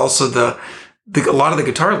tambourine, but also a lot of the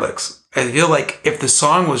guitar licks. I feel like if the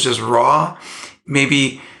song was just raw,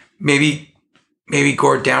 maybe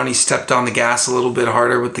Gord Downie stepped on the gas a little bit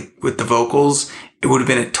harder with the vocals. It would have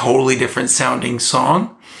been a totally different sounding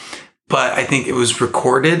song. But I think it was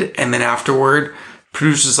recorded, and then afterward,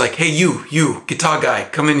 producer's like, "Hey, you guitar guy,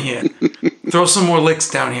 come in here, throw some more licks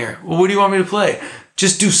down here. Well, what do you want me to play?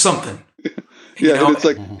 Just do something." Yeah, and it's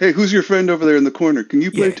like, "Hey, who's your friend over there in the corner? Can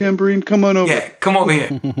you play tambourine? Come on over." Yeah, come over here.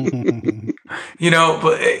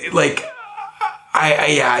 But like,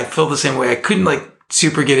 I feel the same way. I couldn't like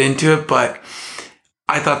super get into it, but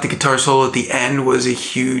I thought the guitar solo at the end was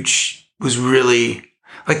really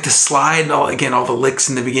like the slide and all the licks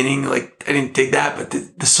in the beginning. Like I didn't dig that, but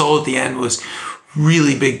the solo at the end was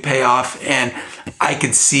really big payoff, and I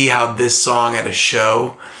could see how this song at a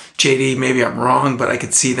show, Jay Dee, maybe I'm wrong, but I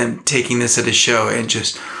could see them taking this at a show and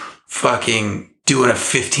just fucking doing a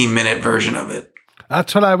 15-minute version of it.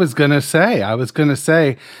 That's what I was going to say. I was going to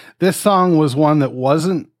say this song was one that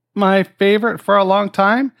wasn't my favorite for a long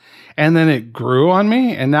time, and then it grew on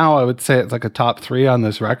me, and now I would say it's like a top 3 on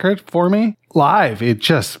this record for me. Live, it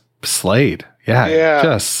just slayed. Yeah, it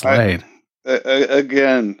just slayed.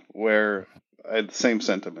 Again, where I had the same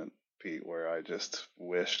sentiment, Pete, where I just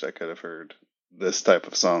wished I could have heard this type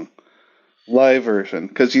of song. Live version,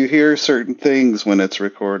 because you hear certain things when it's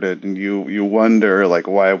recorded, and you wonder, like,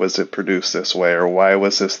 why was it produced this way, or why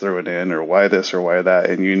was this thrown in, or why this, or why that,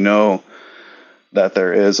 and you know that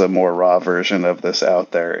there is a more raw version of this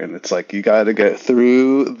out there, and it's like you got to get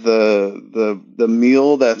through the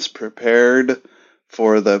meal that's prepared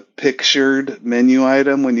for the pictured menu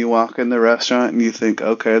item when you walk in the restaurant, and you think,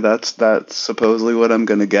 okay, that's supposedly what I'm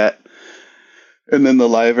gonna get. And then the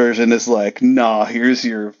live version is like, nah, here's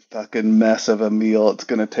your fucking mess of a meal. It's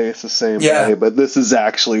gonna taste the same way, but this is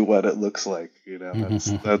actually what it looks like. You know,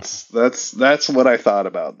 that's what I thought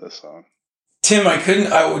about this song. Tim,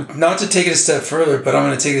 I would not to take it a step further, but I'm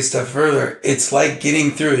going to take it a step further. It's like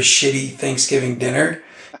getting through a shitty Thanksgiving dinner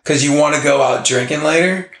because you want to go out drinking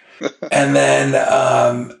later, and then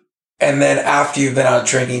after you've been out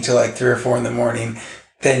drinking till like 3 or 4 in the morning,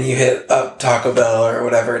 then you hit up Taco Bell or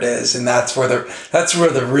whatever it is, and that's where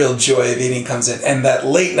the real joy of eating comes in. And that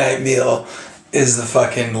late night meal is the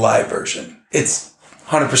fucking live version. It's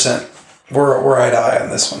 100%. We're eye to eye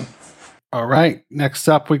on this one. All right. Next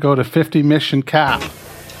up, we go to 50 Mission Cap.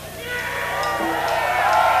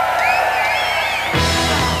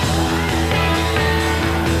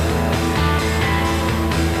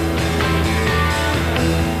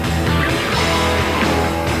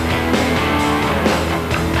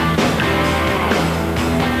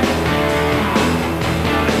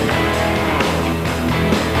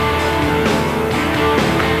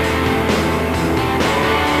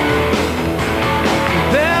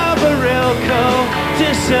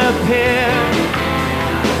 Disappeared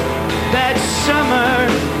that summer.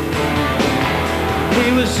 He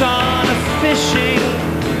was on a fishing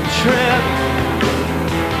trip.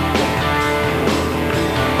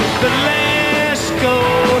 The last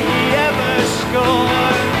goal he ever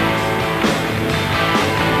scored,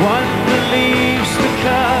 one that leaves the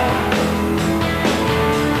cup.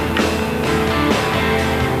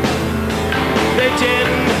 They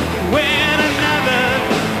didn't win another.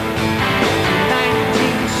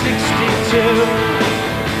 1962,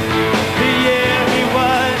 the year he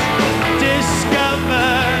was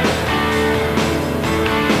discovered.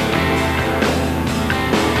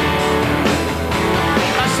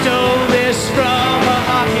 I stole this from a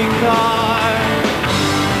hockey card.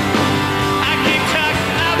 I keep tucked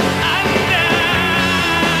up under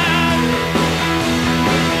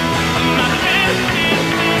my 50th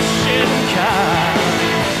mission card.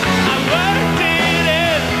 I worked it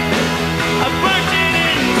in. I worked it in.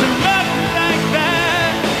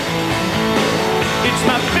 It's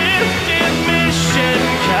my 50th mission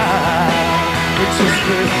card. It's his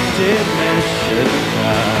 50th mission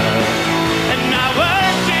card. And I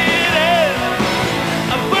worked it in.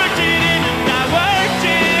 I worked it in, and I worked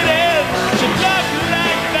it in to love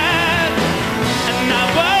like that. And I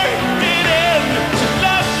worked it in to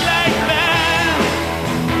love like that.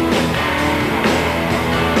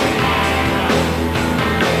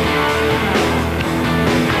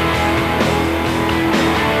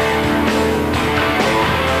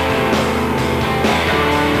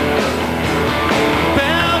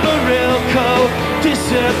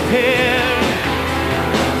 Disappear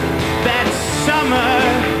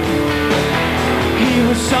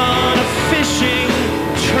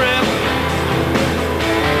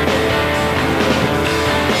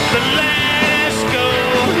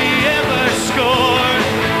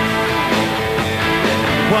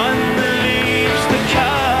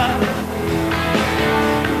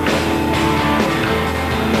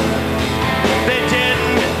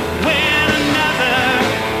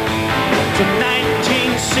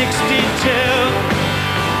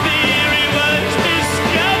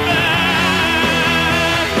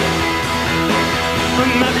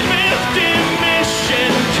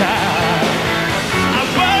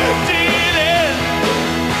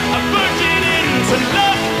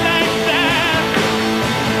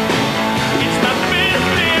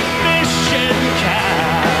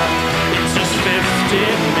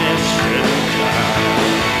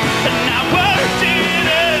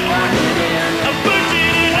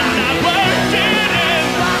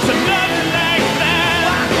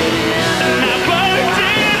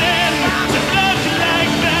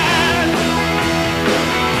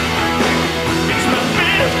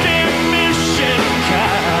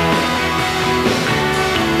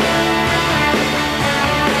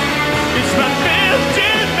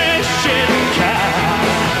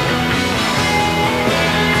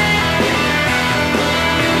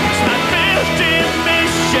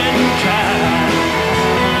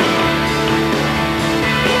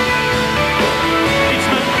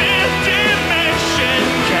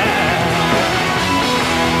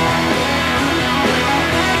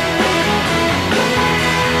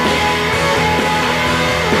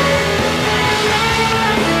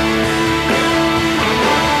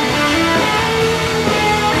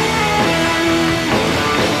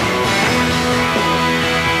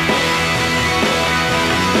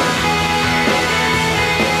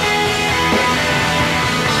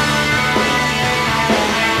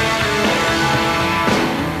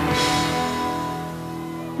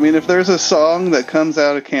if there's a song that comes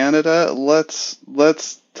out of Canada,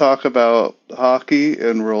 let's talk about hockey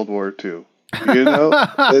and World War II. You know,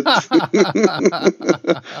 it's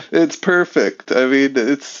it's perfect. I mean,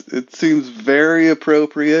 it seems very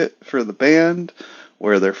appropriate for the band,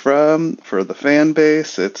 where they're from, for the fan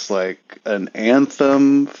base. It's like an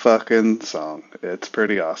anthem fucking song. It's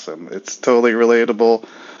pretty awesome. It's totally relatable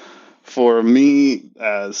for me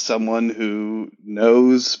as someone who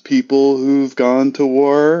knows people who've gone to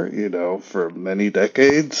war, you know, for many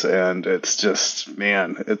decades, and it's just,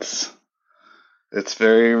 man, it's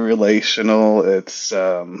very relational. It's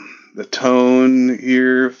the tone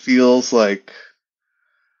here feels like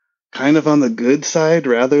kind of on the good side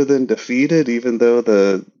rather than defeated, even though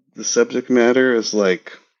the subject matter is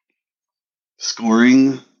like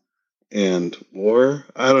scoring and war.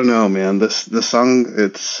 I don't know, man. The song,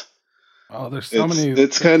 there's so many.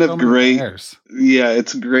 It's kind of great. Layers. Yeah,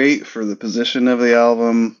 it's great for the position of the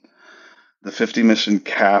album. The 50 Mission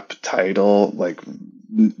Cap title, like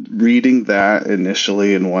reading that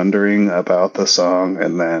initially and wondering about the song,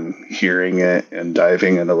 and then hearing it and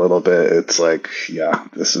diving in a little bit, it's like, yeah,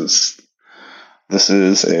 this is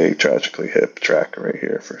a Tragically Hip track right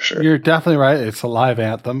here for sure. You're definitely right. It's a live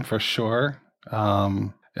anthem for sure.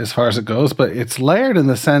 As far as it goes, but it's layered in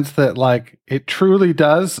the sense that, like, it truly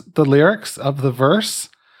does, the lyrics of the verse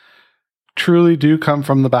truly do come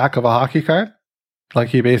from the back of a hockey card. Like,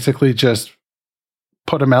 he basically just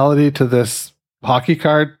put a melody to this hockey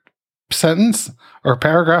card sentence, or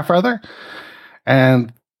paragraph rather,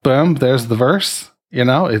 and boom, there's the verse. You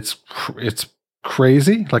know, it's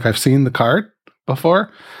crazy. Like, I've seen the card before.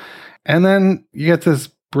 And then you get this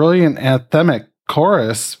brilliant anthemic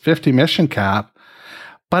chorus, 50 Mission Cap.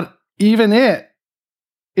 But even it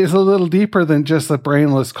is a little deeper than just a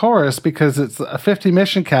brainless chorus, because it's a 50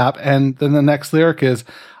 Mission Cap, and then the next lyric is,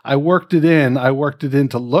 I worked it in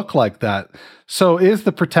to look like that. So is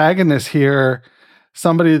the protagonist here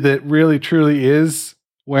somebody that really truly is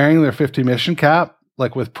wearing their 50 Mission Cap,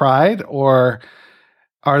 like with pride, or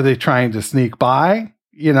are they trying to sneak by,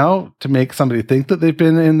 you know, to make somebody think that they've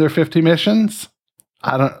been in their 50 missions?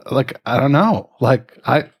 I don't know.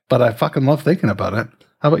 But I fucking love thinking about it.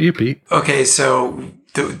 How about you, Pete? Okay, so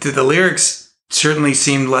the lyrics certainly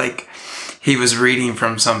seemed like he was reading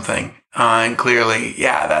from something, and clearly,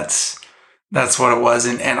 yeah, that's what it was.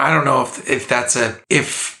 And I don't know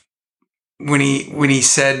if when he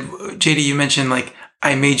said, Jay Dee, you mentioned like,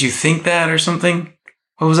 I made you think that or something.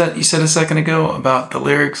 What was that you said a second ago about the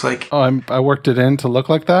lyrics? Like, I worked it in to look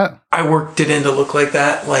like that. I worked it in to look like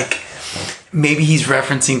that. Like, maybe he's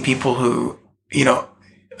referencing people who, you know,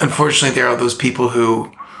 unfortunately, there are those people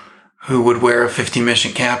who would wear a 50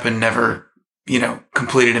 Mission Cap and never, you know,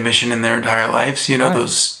 completed a mission in their entire lives. You know, right.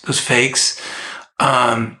 Those fakes.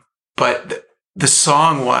 But the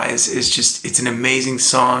song wise is just, it's an amazing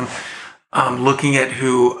song. Looking at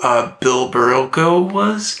who Bill Barilko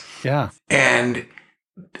was. Yeah. And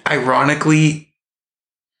ironically,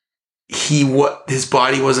 his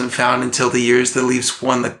body wasn't found until the years the Leafs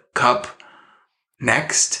won the cup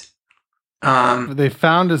next. They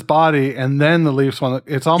found his body, and then the Leafs won.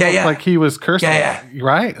 It's almost like he was cursed,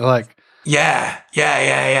 right? Like, yeah.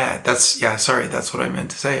 Sorry, that's what I meant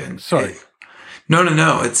to say. Sorry.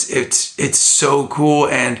 No. It's so cool,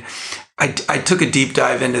 and I took a deep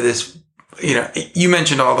dive into this. You know, you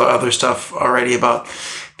mentioned all the other stuff already about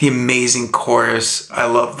the amazing chorus. I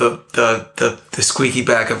love the squeaky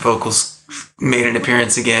backup vocals made an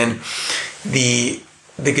appearance again. The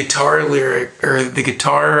guitar lyric, or the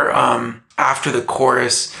guitar after the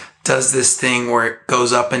chorus, does this thing where it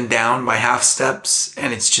goes up and down by half steps,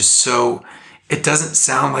 and it's just so, it doesn't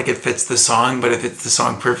sound like it fits the song, but it fits the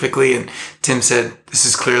song perfectly. And Tim said this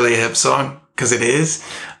is clearly a hip song, because it is.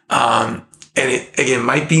 And it, again,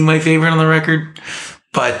 might be my favorite on the record,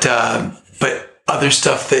 but other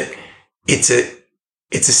stuff that it's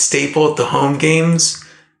a staple at the home games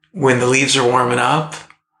when the Leaves are warming up.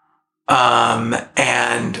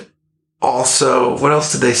 And also, what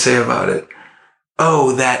else did they say about it?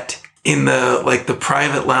 Oh, that in the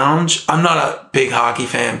private lounge, I'm not a big hockey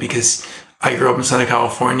fan because I grew up in Southern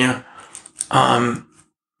California.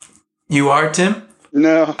 You are, Tim?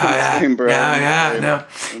 No, same, bro. Yeah, no.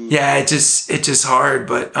 Yeah, it's just hard,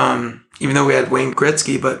 but even though we had Wayne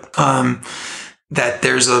Gretzky, but that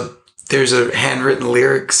there's a handwritten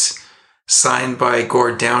lyrics signed by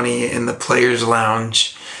Gord Downie in the Players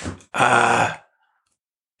Lounge, where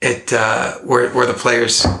the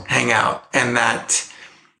players hang out, and that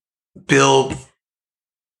Bill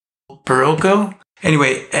Barilko.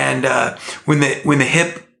 Anyway, and when the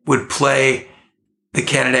Hip would play the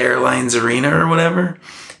Canada Airlines Arena or whatever,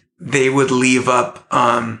 they would leave up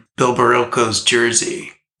Bill Barilko's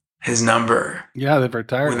jersey, his number. Yeah, they've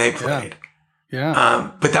retired when they played.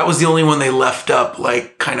 Yeah. But that was the only one they left up,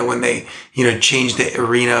 like kind of when they, changed the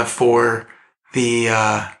arena for the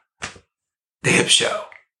Hip show.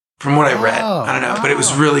 From what I read, I don't know, but it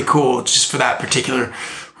was really cool just for that particular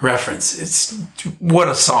reference. It's what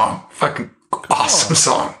a song, fucking awesome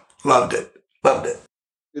song. Loved it.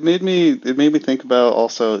 It made me think about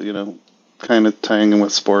also, kind of tying in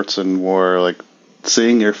with sports and war, like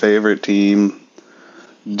seeing your favorite team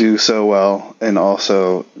do so well, and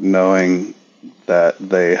also knowing that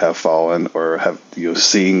they have fallen or have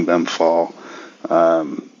seeing them fall.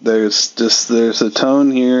 There's a tone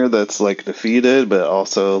here that's like defeated, but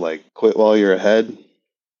also like quit while you're ahead.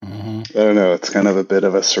 Mm-hmm. I don't know. It's kind of a bit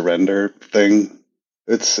of a surrender thing.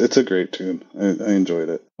 It's a great tune. I enjoyed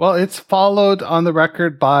it. Well, it's followed on the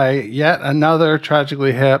record by yet another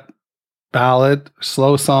Tragically Hip ballad,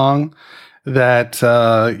 slow song that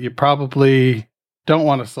you probably don't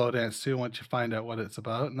want to slow dance to once you find out what it's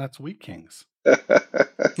about, and that's Wheat Kings.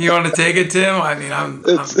 You want to take it, Tim? I mean,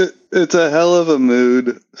 it's a hell of a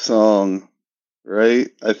mood song,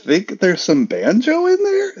 right? I think there's some banjo in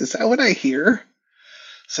there. Is that what I hear?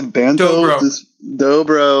 Some banjo,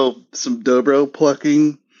 some dobro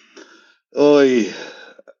plucking. Oy.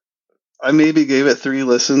 I maybe gave it 3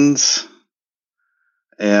 listens,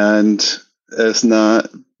 and as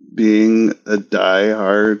not being a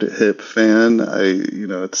die-hard Hip fan,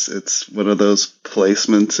 it's one of those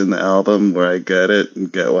placements in the album where I get it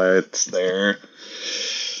and get why it's there,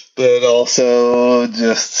 but also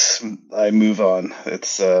just I move on.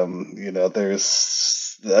 It's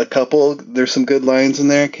there's some good lines in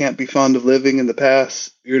there. Can't be fond of living in the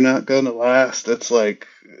past. You're not gonna last. It's like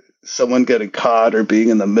someone getting caught or being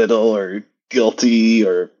in the middle or guilty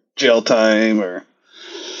or jail time or.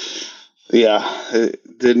 Yeah, it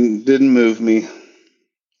didn't move me.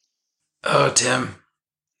 Oh, Tim.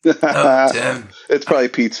 It's probably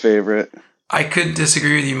Pete's favorite. I couldn't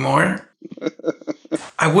disagree with you more.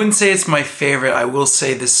 I wouldn't say it's my favorite. I will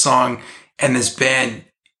say this song and this band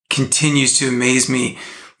continues to amaze me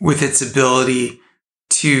with its ability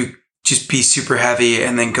to just be super heavy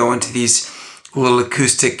and then go into these little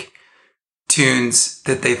acoustic tunes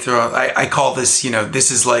that they throw out. I call this,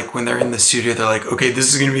 this is like when they're in the studio, they're like, okay,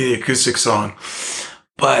 this is going to be the acoustic song.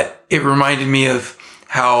 But it reminded me of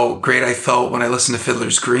how great I felt when I listened to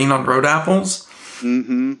Fiddler's Green on Road Apples.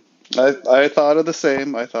 Mm-hmm. I thought of the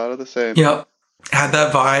same. Yep. Had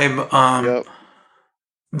that vibe. Yep.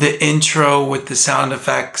 The intro with the sound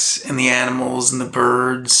effects and the animals and the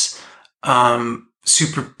birds.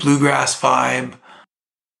 Super bluegrass vibe.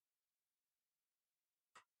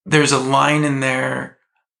 There's a line in there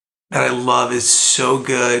that I love, is so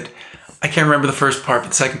good. I can't remember the first part, but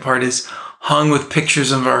the second part is hung with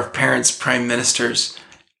pictures of our parents' prime ministers.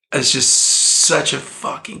 It's just such a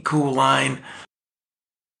fucking cool line.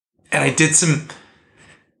 And I did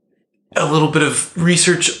a little bit of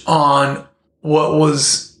research on what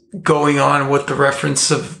was going on, what the reference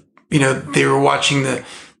of, they were watching the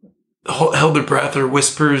Held Their Breath or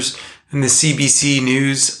Whispers in the CBC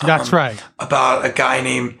News. That's right. About a guy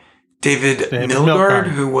named David Milgaard,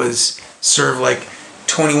 who was served like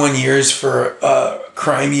 21 years for a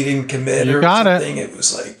crime he didn't commit or something. It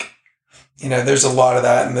was like, there's a lot of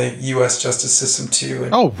that in the U.S. justice system too.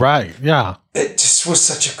 And right. Yeah. It just was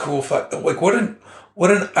such a cool like what an,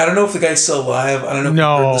 I don't know if the guy's still alive. I don't know if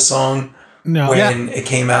you heard the song when it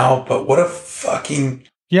came out, but what a fucking.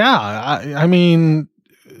 Yeah. I mean,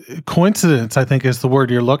 coincidence, I think, is the word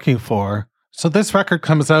you're looking for. So this record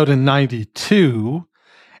comes out in 92,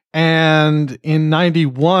 and in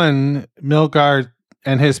 91, Milgaard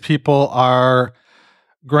and his people are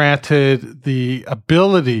granted the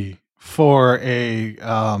ability for a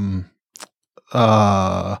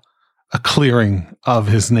clearing of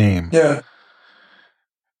his name. Yeah.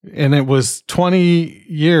 And it was 20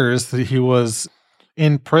 years that he was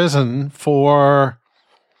in prison for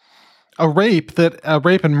a rape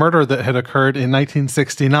and murder that had occurred in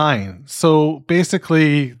 1969. So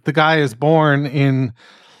basically, the guy is born in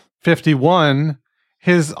 51.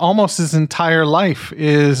 Almost his entire life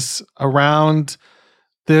is around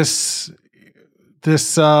this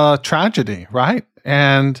tragedy, right?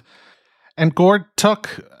 And Gord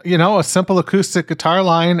took, a simple acoustic guitar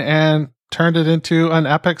line and turned it into an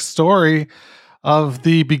epic story of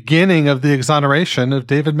the beginning of the exoneration of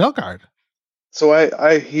David Milgaard. So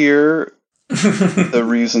I hear the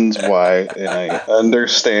reasons why, and I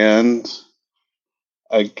understand.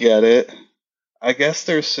 I get it. I guess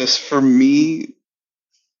there's just, for me,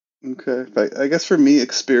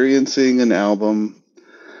 experiencing an album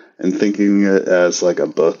and thinking it as like a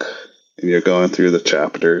book, and you're going through the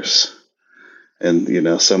chapters. And, you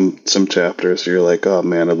know, some chapters you're like, oh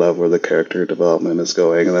man, I love where the character development is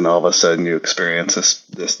going. And then all of a sudden you experience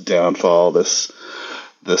this downfall, this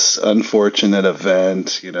unfortunate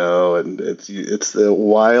event, you know, and it's the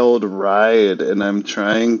wild ride. And I'm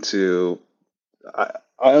trying to, I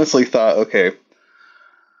honestly thought,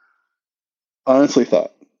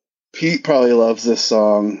 Pete probably loves this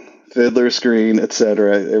song, fiddler screen,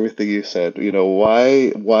 etc. Everything you said, you know,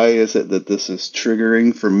 why is it that this is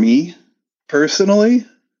triggering for me? Personally,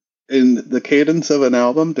 in the cadence of an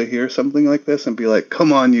album, to hear something like this and be like,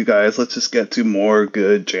 come on, you guys, let's just get to more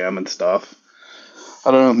good jamming stuff.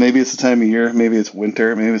 I don't know, maybe it's the time of year, maybe it's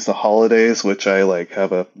winter, maybe it's the holidays, which I like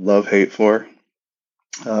have a love-hate for.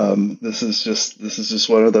 This is just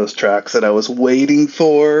one of those tracks that I was waiting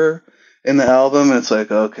for in the album. It's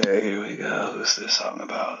like, okay, here we go. Who's this song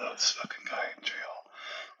about? Oh, this fucking guy in jail.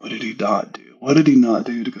 What did he not do? What did he not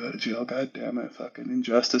do to go to jail? God damn it. Fucking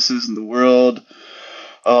injustices in the world.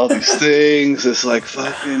 All these things. It's like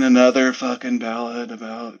fucking another fucking ballad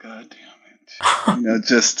about, God damn it. You know,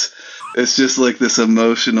 it's just like this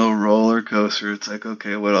emotional roller coaster. It's like,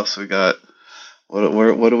 okay, what else we got?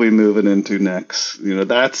 What are we moving into next? You know,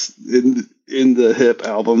 that's in the Hip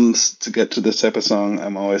albums. To get to this type of song,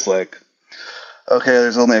 I'm always like, okay,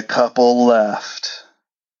 there's only a couple left.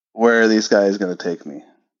 Where are these guys going to take me?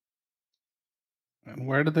 And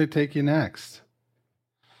where did they take you next?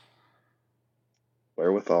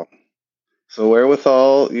 Wherewithal. So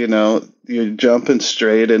Wherewithal, you know, you're jumping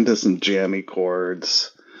straight into some jammy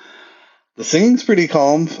chords. The singing's pretty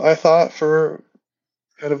calm, I thought, for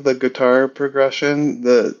kind of the guitar progression.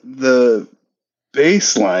 The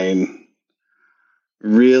bass line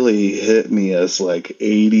really hit me as like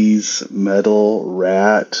 80s metal,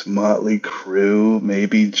 Rat, Motley Crue,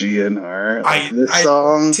 maybe GNR.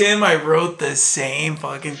 Song, Tim, I wrote the same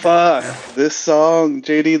fucking fuck thing. This song,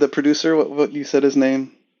 Jay Dee, the producer, what you said his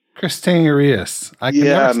name? Chris Tegeritas. I can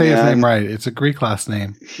never say his name right. It's a Greek last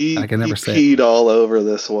name. I can never say it. He peed all over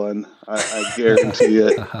this one. I guarantee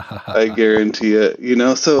it. I guarantee it. You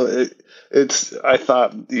know, so it's. I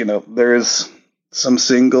thought, you know, there's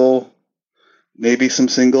maybe some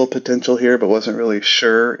single potential here, but wasn't really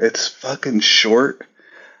sure. It's fucking short.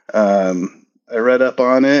 I read up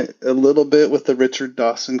on it a little bit with the Richard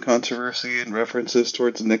Dawson controversy and references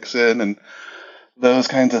towards Nixon and those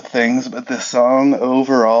kinds of things, but this song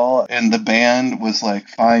overall and the band was like,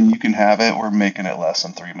 fine, you can have it, we're making it less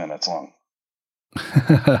than 3 minutes long.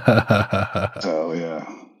 So yeah,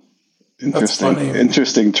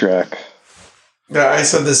 interesting track. Yeah, I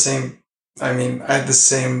said the same. I mean, I had the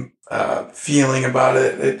same feeling about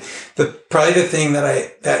it. Probably the thing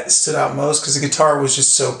that stood out most, because the guitar was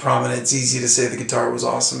just so prominent. It's easy to say the guitar was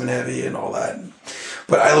awesome and heavy and all that,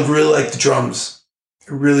 but I really liked the drums.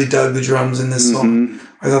 I really dug the drums in this song.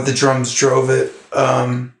 I thought the drums drove it.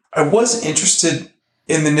 I was interested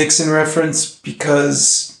in the Nixon reference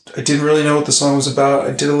because I didn't really know what the song was about.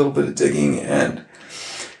 I did a little bit of digging. And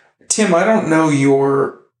Tim, I don't know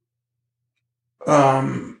your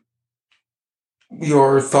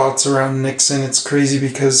thoughts around Nixon. It's crazy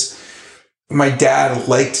because my dad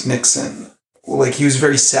liked Nixon. Like, he was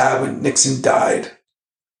very sad when Nixon died.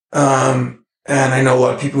 And I know a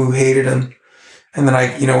lot of people who hated him. And then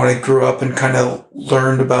when I grew up and kind of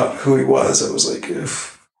learned about who he was, I was like,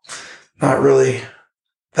 not really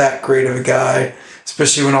that great of a guy,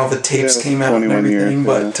 especially when all the tapes came out and everything.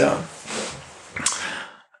 But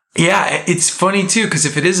it's funny too, because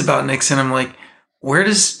if it is about Nixon, I'm like,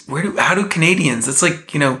 how do Canadians? It's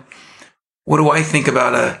like, what do I think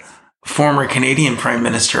about a former Canadian prime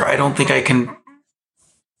minister? I don't think I can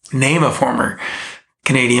name a former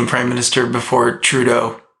Canadian prime minister before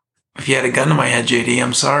Trudeau. If you had a gun to my head, Jay Dee,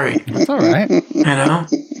 I'm sorry. That's all right. No,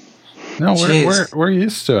 we're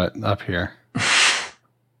used to it up here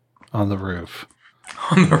on the roof.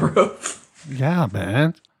 On the roof. Yeah,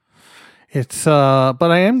 man. It's but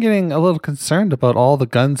I am getting a little concerned about all the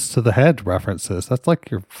guns to the head references. That's like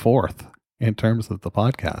your fourth in terms of the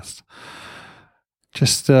podcast.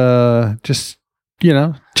 Just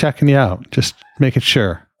checking you out, just making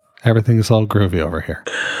sure everything's all groovy over here.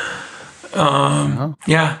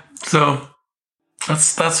 Yeah. So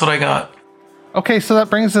that's what I got. Okay, so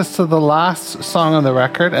that brings us to the last song on the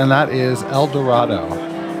record, and that is El Dorado.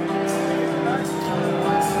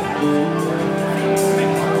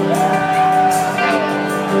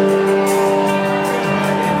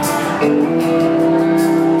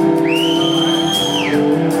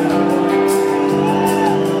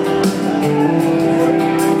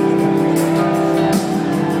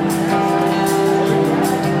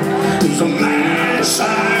 The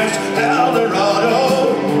man-sized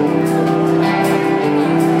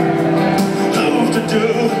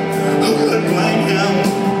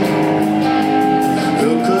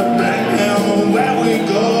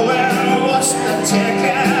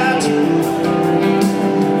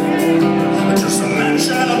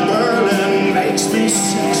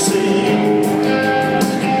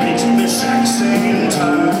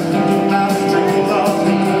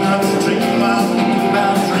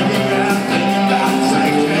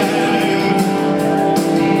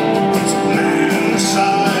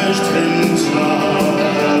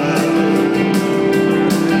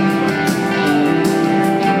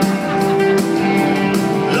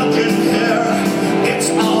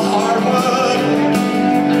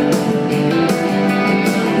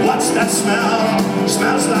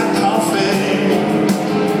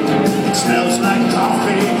smells like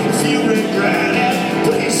coffee. If you regret it,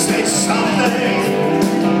 please say something.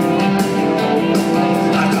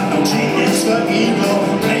 I've got no genius for evil,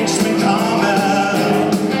 makes me common.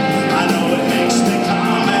 I know it makes me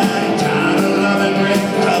common. Kind of loving,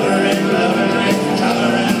 recovering, loving,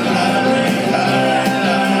 recovering, loving, recovering,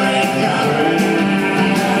 loving, recovering.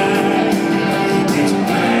 It's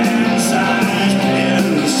man-sized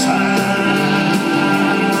inside.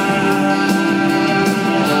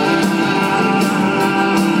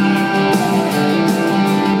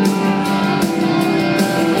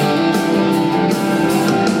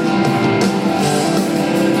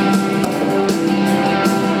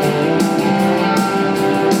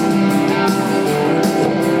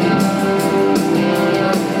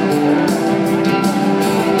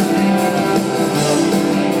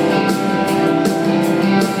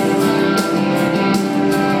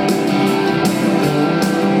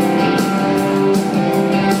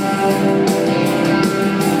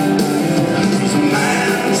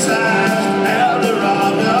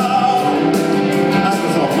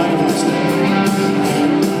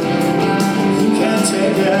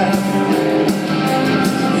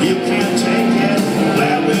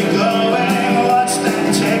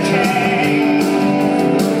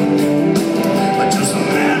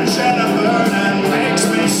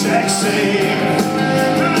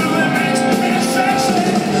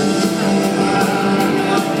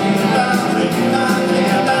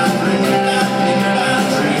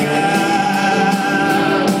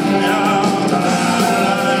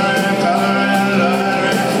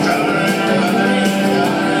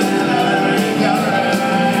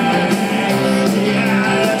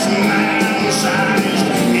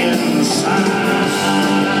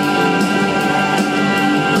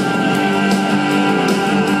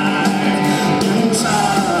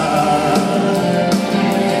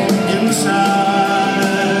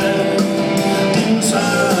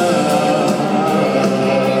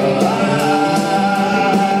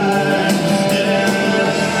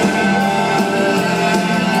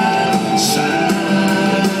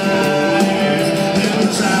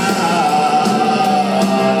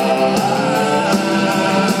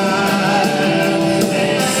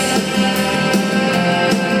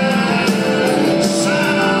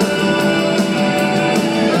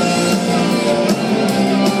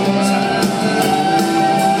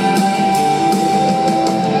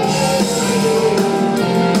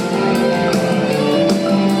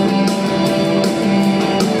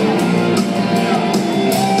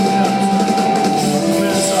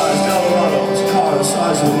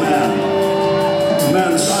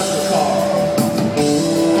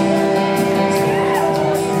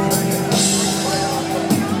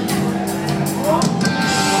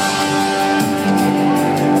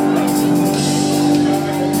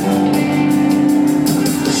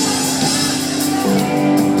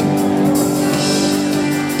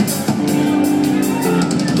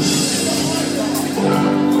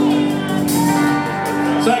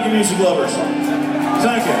 Thank you, music lovers.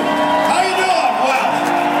 Thank you. How you doing?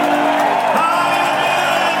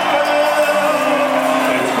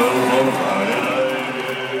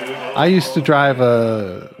 Well, I used to drive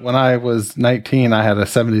when I was 19, I had a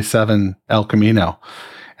 77 El Camino,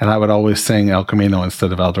 and I would always sing El Camino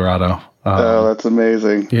instead of El Dorado. Oh, that's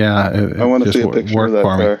amazing. Yeah. I want to see a picture of that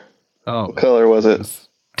car. Oh, what color was it?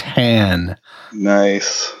 Tan.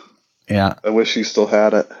 Nice. Yeah. I wish you still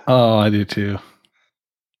had it. Oh, I do too.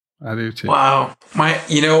 Wow.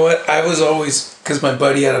 You know what? I was always, because my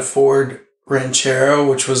buddy had a Ford Ranchero,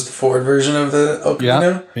 which was the Ford version of the El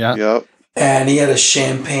Camino. Yeah. Yep. And he had a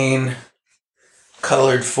champagne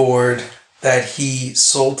colored Ford that he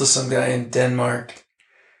sold to some guy in Denmark.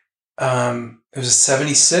 It was a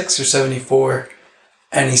 76 or 74.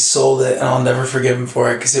 And he sold it, and I'll never forgive him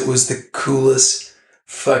for it because it was the coolest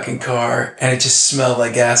fucking car. And it just smelled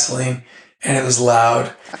like gasoline. And it was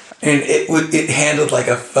loud. And it handled like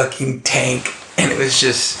a fucking tank, and it was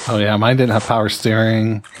just... Oh, yeah, mine didn't have power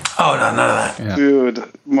steering. Oh, no, none of that. Yeah. Dude,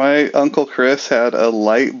 my Uncle Chris had a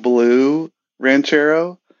light blue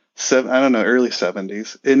Ranchero, early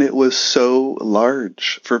 70s, and it was so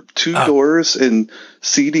large. For two doors and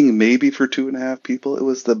seating maybe for 2.5 people, it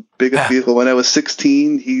was the biggest vehicle. When I was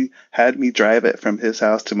 16, he had me drive it from his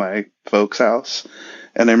house to my folks' house.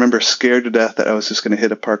 And I remember scared to death that I was just going to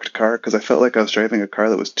hit a parked car because I felt like I was driving a car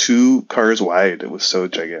that was 2 cars wide. It was so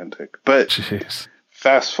gigantic. But Jeez.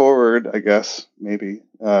 Fast forward, I guess, maybe.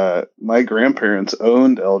 My grandparents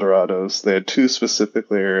owned Eldorados. They had 2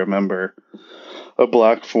 specifically, I remember. A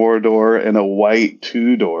black 4-door and a white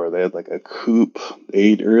 2-door. They had like a coupe,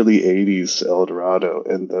 early 80s Eldorado.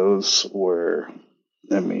 And those were,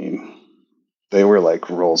 they were like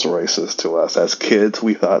Rolls Royces to us. As kids,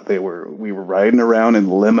 we thought we were riding around in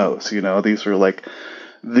limos, you know, these were like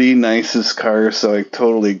the nicest cars. So I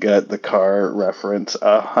totally get the car reference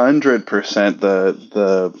 100%.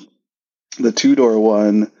 The 2-door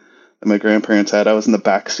one that my grandparents had, I was in the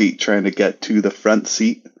back seat trying to get to the front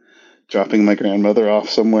seat, dropping my grandmother off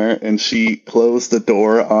somewhere, and she closed the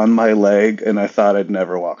door on my leg, and I thought I'd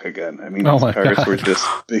never walk again. I mean, these cars were just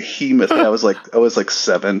behemoth. I was like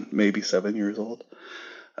 7 years old.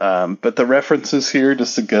 But the references here,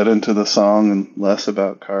 just to get into the song and less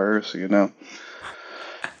about cars, you know.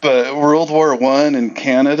 But World War I in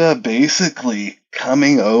Canada, basically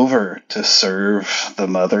coming over to serve the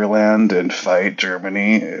motherland and fight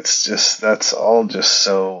Germany. It's just, that's all just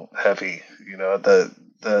so heavy. You know, the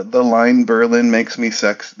line Berlin making me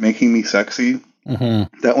sexy.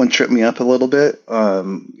 Mm-hmm. That one tripped me up a little bit.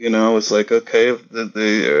 You know, I was like, okay,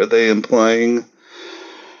 are they implying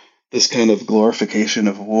this kind of glorification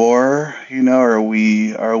of war? You know, are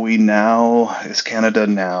we now, is Canada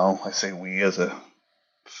now, I say we as a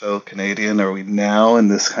fellow Canadian, are we now in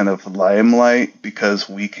this kind of limelight because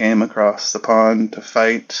we came across the pond to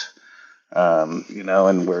fight? You know,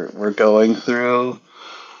 and we're going through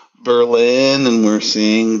Berlin, and we're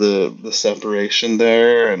seeing the separation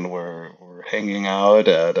there, and we're hanging out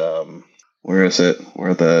at where is it?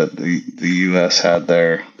 Where the U.S. had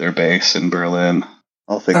their base in Berlin.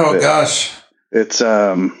 I'll think. Oh gosh, it's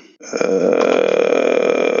I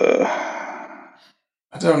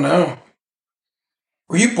don't know.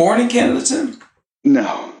 Were you born in Canada, Tim?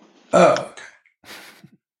 No. Oh, okay.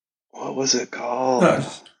 What was it called? No.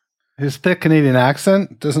 His thick Canadian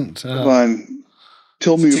accent doesn't. Come on,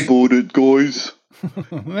 tell me about it, guys.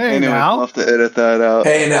 Hey, anyway, now. I'll have to edit that out.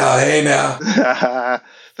 Hey now.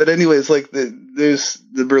 But anyways, like there's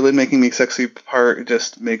the Berlin making me sexy part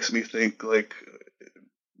just makes me think like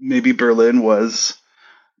maybe Berlin was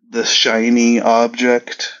the shiny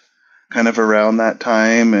object kind of around that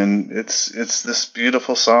time, and it's this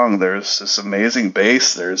beautiful song. There's this amazing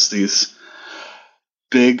bass. There's these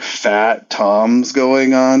big fat toms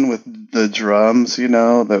going on with the drums, you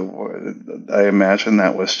know, that I imagine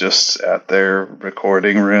that was just at their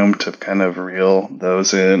recording room to kind of reel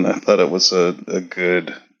those in. I thought it was a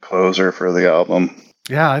good closer for the album.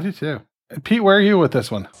 Yeah, I do too. Pete, where are you with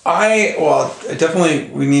this one? Definitely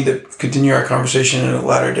we need to continue our conversation at a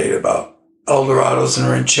later date about Eldorados and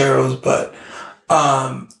Rancheros, but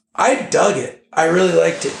I dug it. I really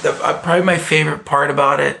liked it. Probably my favorite part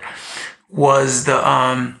about it was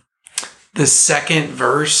the second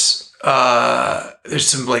verse. There's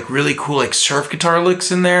some like really cool like surf guitar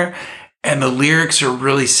licks in there, and the lyrics are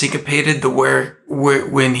really syncopated.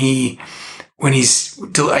 When he's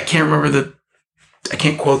I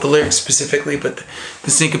can't quote the lyrics specifically, but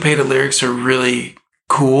the syncopated lyrics are really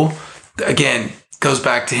cool. Again, goes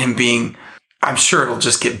back to him being, I'm sure it'll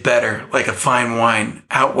just get better, like a fine wine.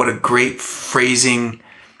 What a great phrasing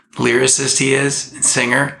lyricist he is and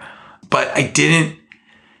singer. But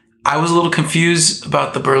I was a little confused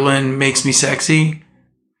about the Berlin Makes Me Sexy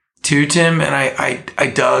too, Tim. And I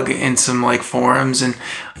dug in some like forums, and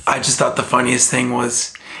I just thought the funniest thing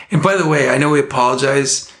was, and by the way, I know we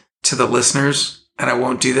apologize to the listeners, and I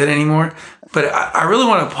won't do that anymore, but I really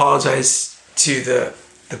want to apologize to the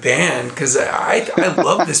band, because I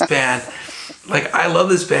love this band. Like, I love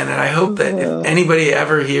this band, and I hope that if anybody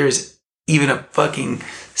ever hears even a fucking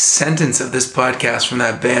sentence of this podcast from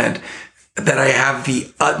that band, that I have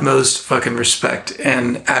the utmost fucking respect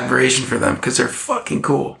and admiration for them, because they're fucking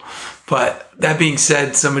cool. But that being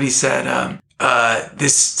said, somebody said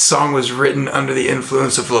this song was written under the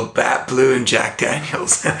influence of Labatt Blue and Jack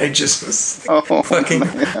Daniels, and I just was fucking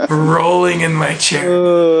rolling in my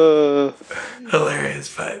chair.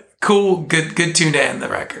 Hilarious, but cool, good tune to end the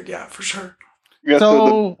record, yeah, for sure. Yeah,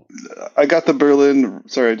 so I got the Berlin.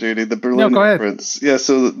 Sorry, JD, the Berlin reference. Ahead. Yeah,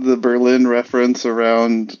 so the Berlin reference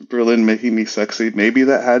around Berlin making me sexy. Maybe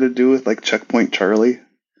that had to do with like Checkpoint Charlie,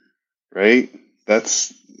 right?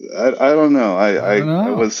 That's I don't know. I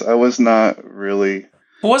was not really.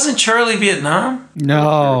 Wasn't Charlie Vietnam?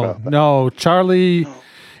 No. Charlie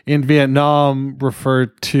in Vietnam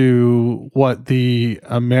referred to what the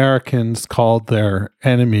Americans called their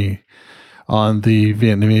enemy. On the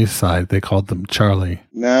Vietnamese side, they called them Charlie.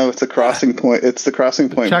 No, it's a crossing point. It's the crossing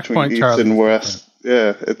point between East and West.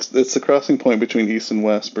 Yeah, it's the crossing point between East and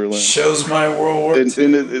West Berlin. Shows my World War II.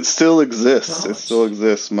 And it still exists. It still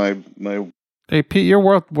exists. My Hey, Pete, your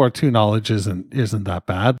World War II knowledge isn't that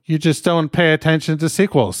bad. You just don't pay attention to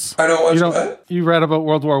sequels. I don't watch that. You read about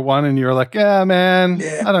World War I and you were like, yeah, man,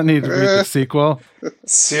 I don't need to read the sequel.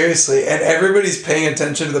 Seriously. And everybody's paying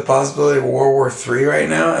attention to the possibility of World War III right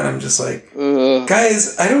now. And I'm just like,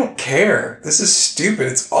 guys, I don't care. This is stupid.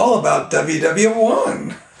 It's all about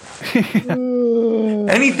WW1.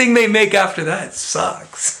 Anything they make after that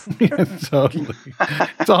sucks. Yeah, totally.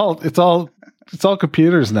 It's all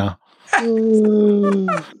computers now.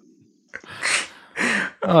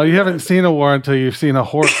 Oh, you haven't seen a war until you've seen a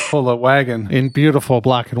horse pull a wagon in beautiful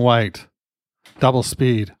black and white, double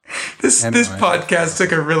speed. This podcast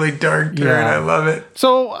took a really dark turn. Yeah. I love it.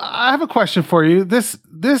 So I have a question for you. This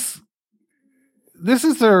is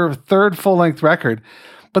their third full length record,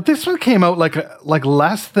 but this one came out like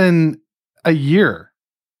less than a year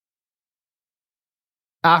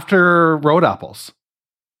after Road Apples.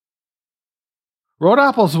 Road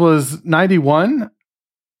Apples was 91,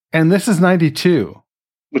 and this is 92.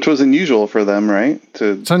 Which was unusual for them, right?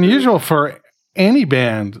 It's unusual for any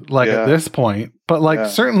band at this point. But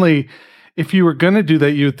certainly, if you were going to do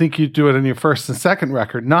that, you would think you'd do it on your first and second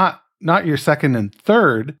record, not your second and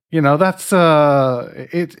third. You know, that's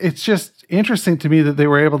it's just interesting to me that they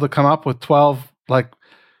were able to come up with 12 like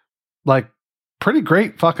pretty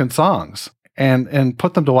great fucking songs and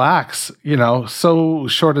put them to wax. You know, so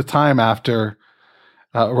short a time after.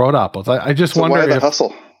 Road Apples. I just wonder why the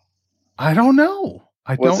hustle? I don't know.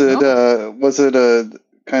 Was it a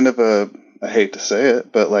kind of I hate to say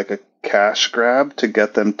it, but like a cash grab to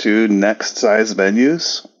get them to next size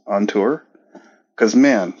venues on tour? Because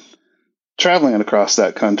man, traveling across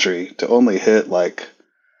that country to only hit like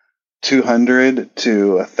 200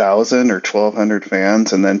 to 1,000 or 1,200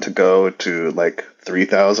 fans, and then to go to like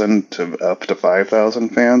 3,000 to up to 5,000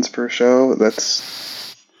 fans per show. That's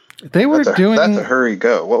a hurry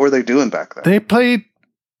go. What were they doing back then? They played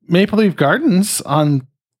Maple Leaf Gardens on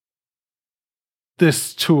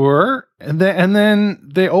this tour, and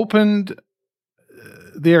then they opened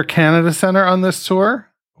the Air Canada Centre on this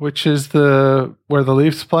tour, which is where the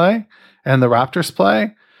Leafs play and the Raptors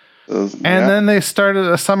play. Then they started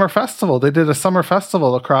a summer festival. They did a summer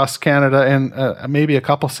festival across Canada and maybe a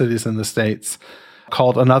couple cities in the States,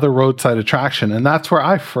 called Another Roadside Attraction. And that's where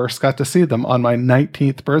I first got to see them on my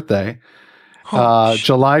 19th birthday,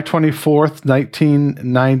 July 24th,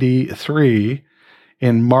 1993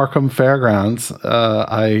 in Markham Fairgrounds.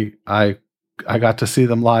 I got to see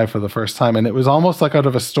them live for the first time. And it was almost like out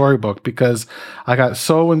of a storybook because I got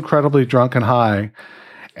so incredibly drunk and high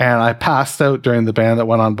and I passed out during the band that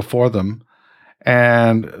went on before them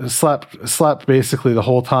and slept basically the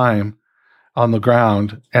whole time on the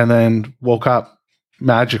ground and then woke up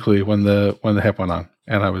magically when the hip went on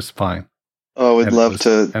and I was fine. Oh, we'd love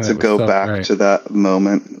to go back to that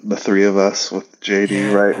moment, the three of us with Jay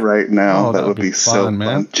Dee right now. Oh, that would be so fun,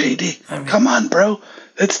 man. Jay Dee, come on, bro.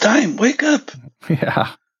 It's time. Wake up.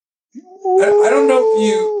 Yeah. I don't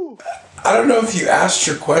know if you asked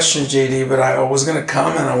your question, Jay Dee, but I was going to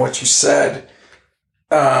comment on what you said.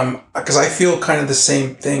 Because I feel kind of the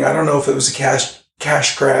same thing. I don't know if it was a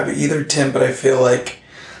cash grab either, Tim, but I feel like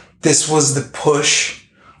this was the push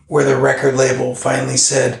where the record label finally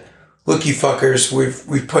said, look, you fuckers,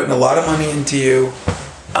 we've put in a lot of money into you.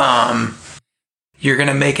 You're going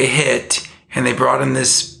to make a hit. And they brought in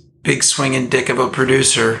this big swinging dick of a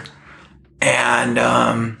producer. And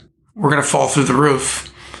we're going to fall through the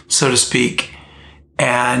roof, so to speak.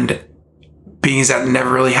 And being as that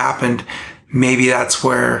never really happened, maybe that's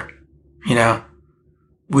where,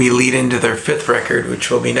 we lead into their fifth record,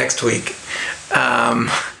 which will be next week.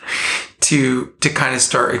 To kind of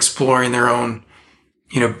start exploring their own,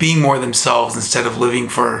 being more themselves instead of living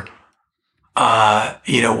for,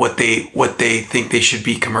 what they think they should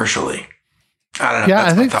be commercially. I don't know. Yeah,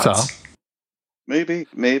 I think so. Maybe.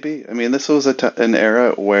 I mean, this was an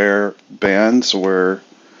era where bands were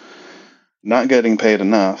not getting paid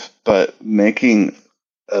enough, but making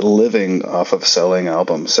a living off of selling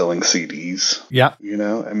albums, selling CDs. Yeah.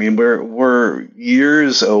 I mean, we're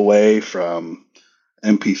years away from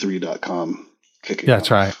mp3.com kicking off, that's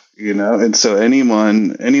right. And so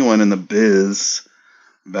anyone in the biz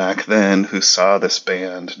back then who saw this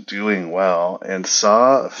band doing well and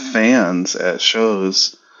saw fans at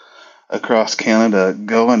shows across Canada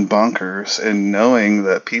going bonkers and knowing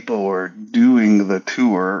that people were doing the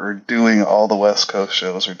tour or doing all the West Coast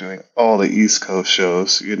shows or doing all the East Coast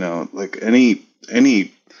shows, like any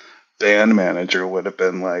band manager would have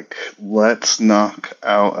been like, let's knock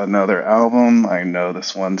out another album. I know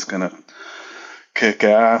this one's gonna kick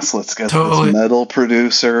ass. Let's get this metal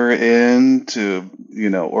producer in to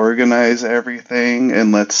organize everything,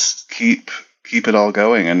 and let's keep keep it all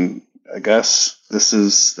going. And I guess this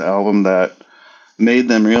is the album that made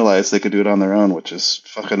them realize they could do it on their own, which is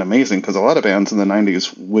fucking amazing, because a lot of bands in the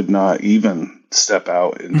 90s would not even step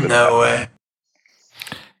out into No way.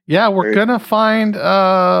 Yeah, we're going to find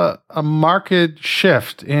a marked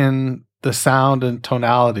shift in the sound and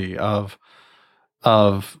tonality of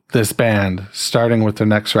this band, starting with their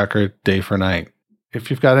next record, Day for Night. If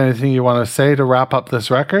you've got anything you want to say to wrap up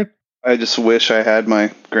this record? I just wish I had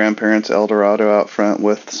my grandparents' Eldorado out front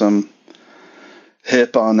with some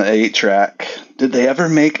Hip on the 8-track. Did they ever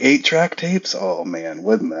make 8-track tapes? Oh man,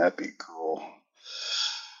 wouldn't that be cool?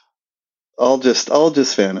 I'll just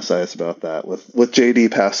fantasize about that with Jay Dee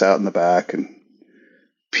passed out in the back and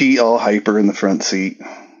Pete all hyper in the front seat.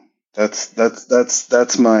 That's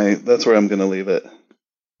where I'm gonna leave it.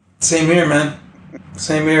 Same here, man.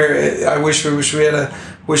 Same here. I wish we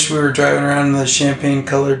were driving around in the champagne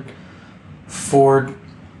colored Ford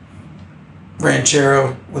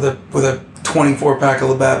Ranchero with a 24 pack of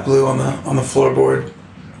Labatt Blue on the floorboard.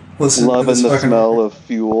 Loving the smell of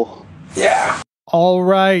fuel. Yeah. All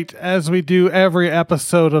right. As we do every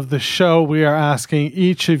episode of the show, we are asking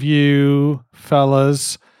each of you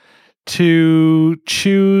fellas to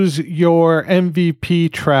choose your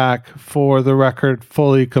MVP track for the record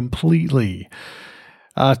fully, completely.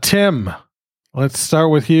 Tim, let's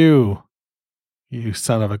start with you. You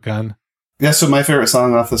son of a gun. Yeah, so my favorite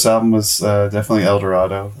song off this album was definitely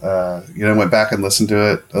Eldorado. I went back and listened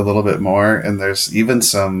to it a little bit more, and there's even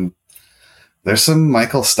some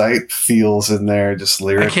Michael Stipe feels in there, just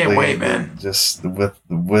lyrically. I can't wait, man. Just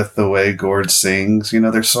with the way Gord sings,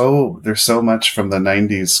 there's so much from the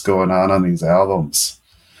 '90s going on these albums.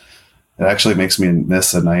 It actually makes me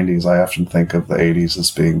miss the '90s. I often think of the '80s as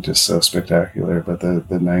being just so spectacular, but the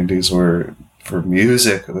 '90s were, for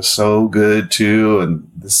music, it was so good too. And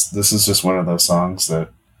this is just one of those songs that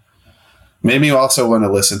made me also want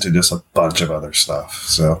to listen to just a bunch of other stuff.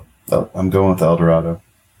 So I'm going with Eldorado.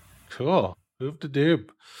 Cool. Move to doob.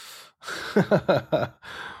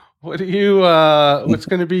 What's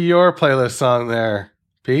going to be your playlist song there,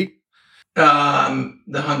 Pete? The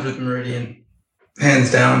 100th Meridian,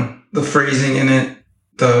 hands down. The phrasing in it,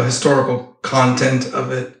 the historical content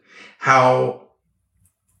of it, how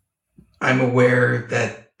I'm aware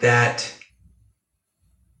that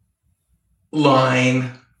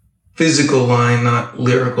line, physical line, not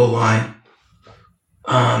lyrical line,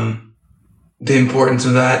 the importance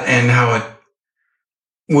of that and how it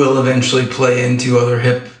will eventually play into other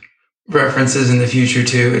hip references in the future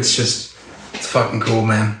too. It's fucking cool,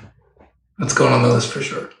 man. That's going on the list for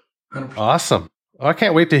sure. 100%. Awesome. Well, I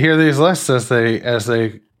can't wait to hear these lists as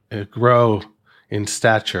they grow in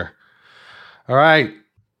stature. All right.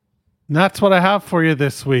 And that's what I have for you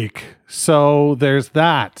this week. So there's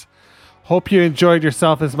that. Hope you enjoyed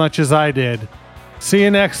yourself as much as I did. See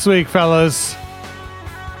you next week, fellas.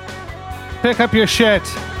 Pick up your shit.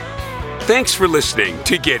 Thanks for listening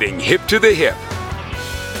to Getting Hip to the Hip.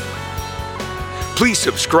 Please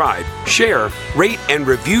subscribe, share, rate, and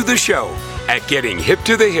review the show at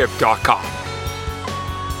gettinghiptothehip.com.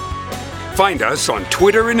 Find us on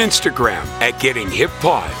Twitter and Instagram at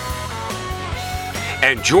GettingHipPod.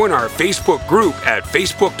 And join our Facebook group at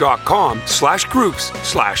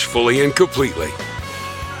facebook.com/groups/fully and completely.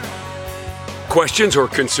 Questions or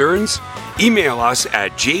concerns? Email us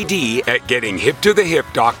at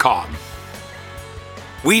jd@gettinghiptothehip.com.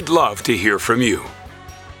 We'd love to hear from you.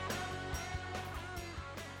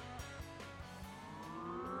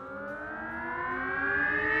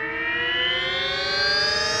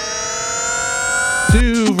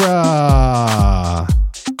 Duvra.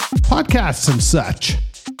 Podcasts and such.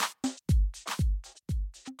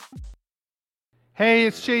 Hey,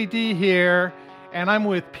 it's Jay Dee here, and I'm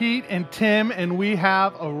with Pete and Tim, and we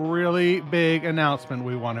have a really big announcement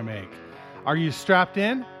we want to make. Are you strapped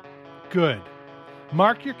in? Good.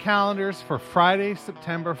 Mark your calendars for Friday,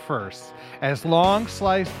 September 1st, as Long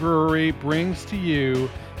Slice Brewery brings to you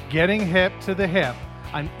Getting Hip to the Hip,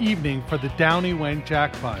 an evening for the Downie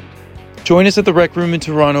Wenjack Fund. Join us at the Rec Room in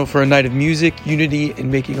Toronto for a night of music, unity, and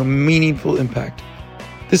making a meaningful impact.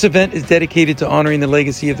 This event is dedicated to honoring the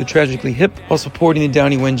legacy of the Tragically Hip while supporting the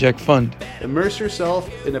Downie Wenjack Fund. Immerse yourself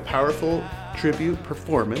in a powerful tribute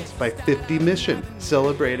performance by 50 Mission,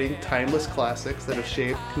 celebrating timeless classics that have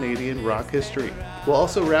shaped Canadian rock history. We'll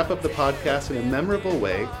also wrap up the podcast in a memorable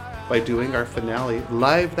way by doing our finale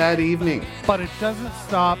live that evening. But it doesn't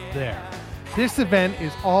stop there. This event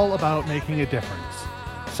is all about making a difference.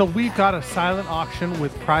 So we've got a silent auction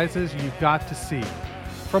with prizes you've got to see.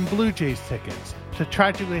 From Blue Jays tickets, to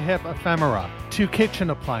Tragically Hip ephemera, to kitchen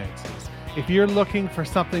appliances, If you're looking for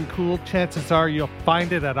something cool, chances are you'll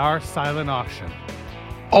find it at our silent auction.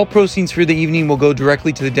 All proceeds for the evening will go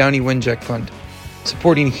directly to the Downie Wenjack Fund,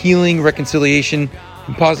 supporting healing, reconciliation,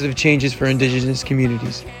 and positive changes for Indigenous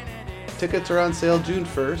communities. Tickets are on sale June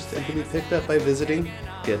 1st and can be picked up by visiting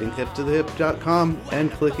gettinghiptothehip.com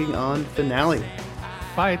and clicking on Finale.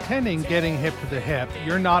 By attending Getting Hip to the Hip,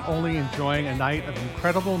 you're not only enjoying a night of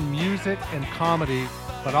incredible music and comedy,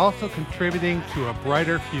 but also contributing to a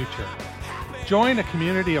brighter future. Join a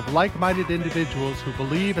community of like-minded individuals who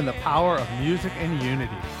believe in the power of music and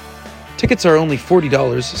unity. Tickets are only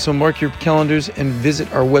 $40, so mark your calendars and visit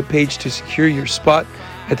our webpage to secure your spot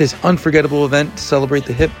at this unforgettable event to celebrate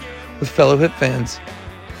the hip with fellow hip fans.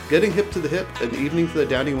 Getting Hip to the Hip, an evening for the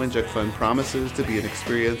Downie Wenjack Fund, promises to be an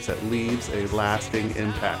experience that leaves a lasting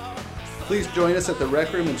impact. Please join us at the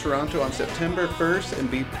Rec Room in Toronto on September 1st and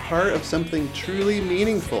be part of something truly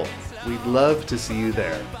meaningful. We'd love to see you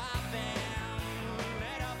there.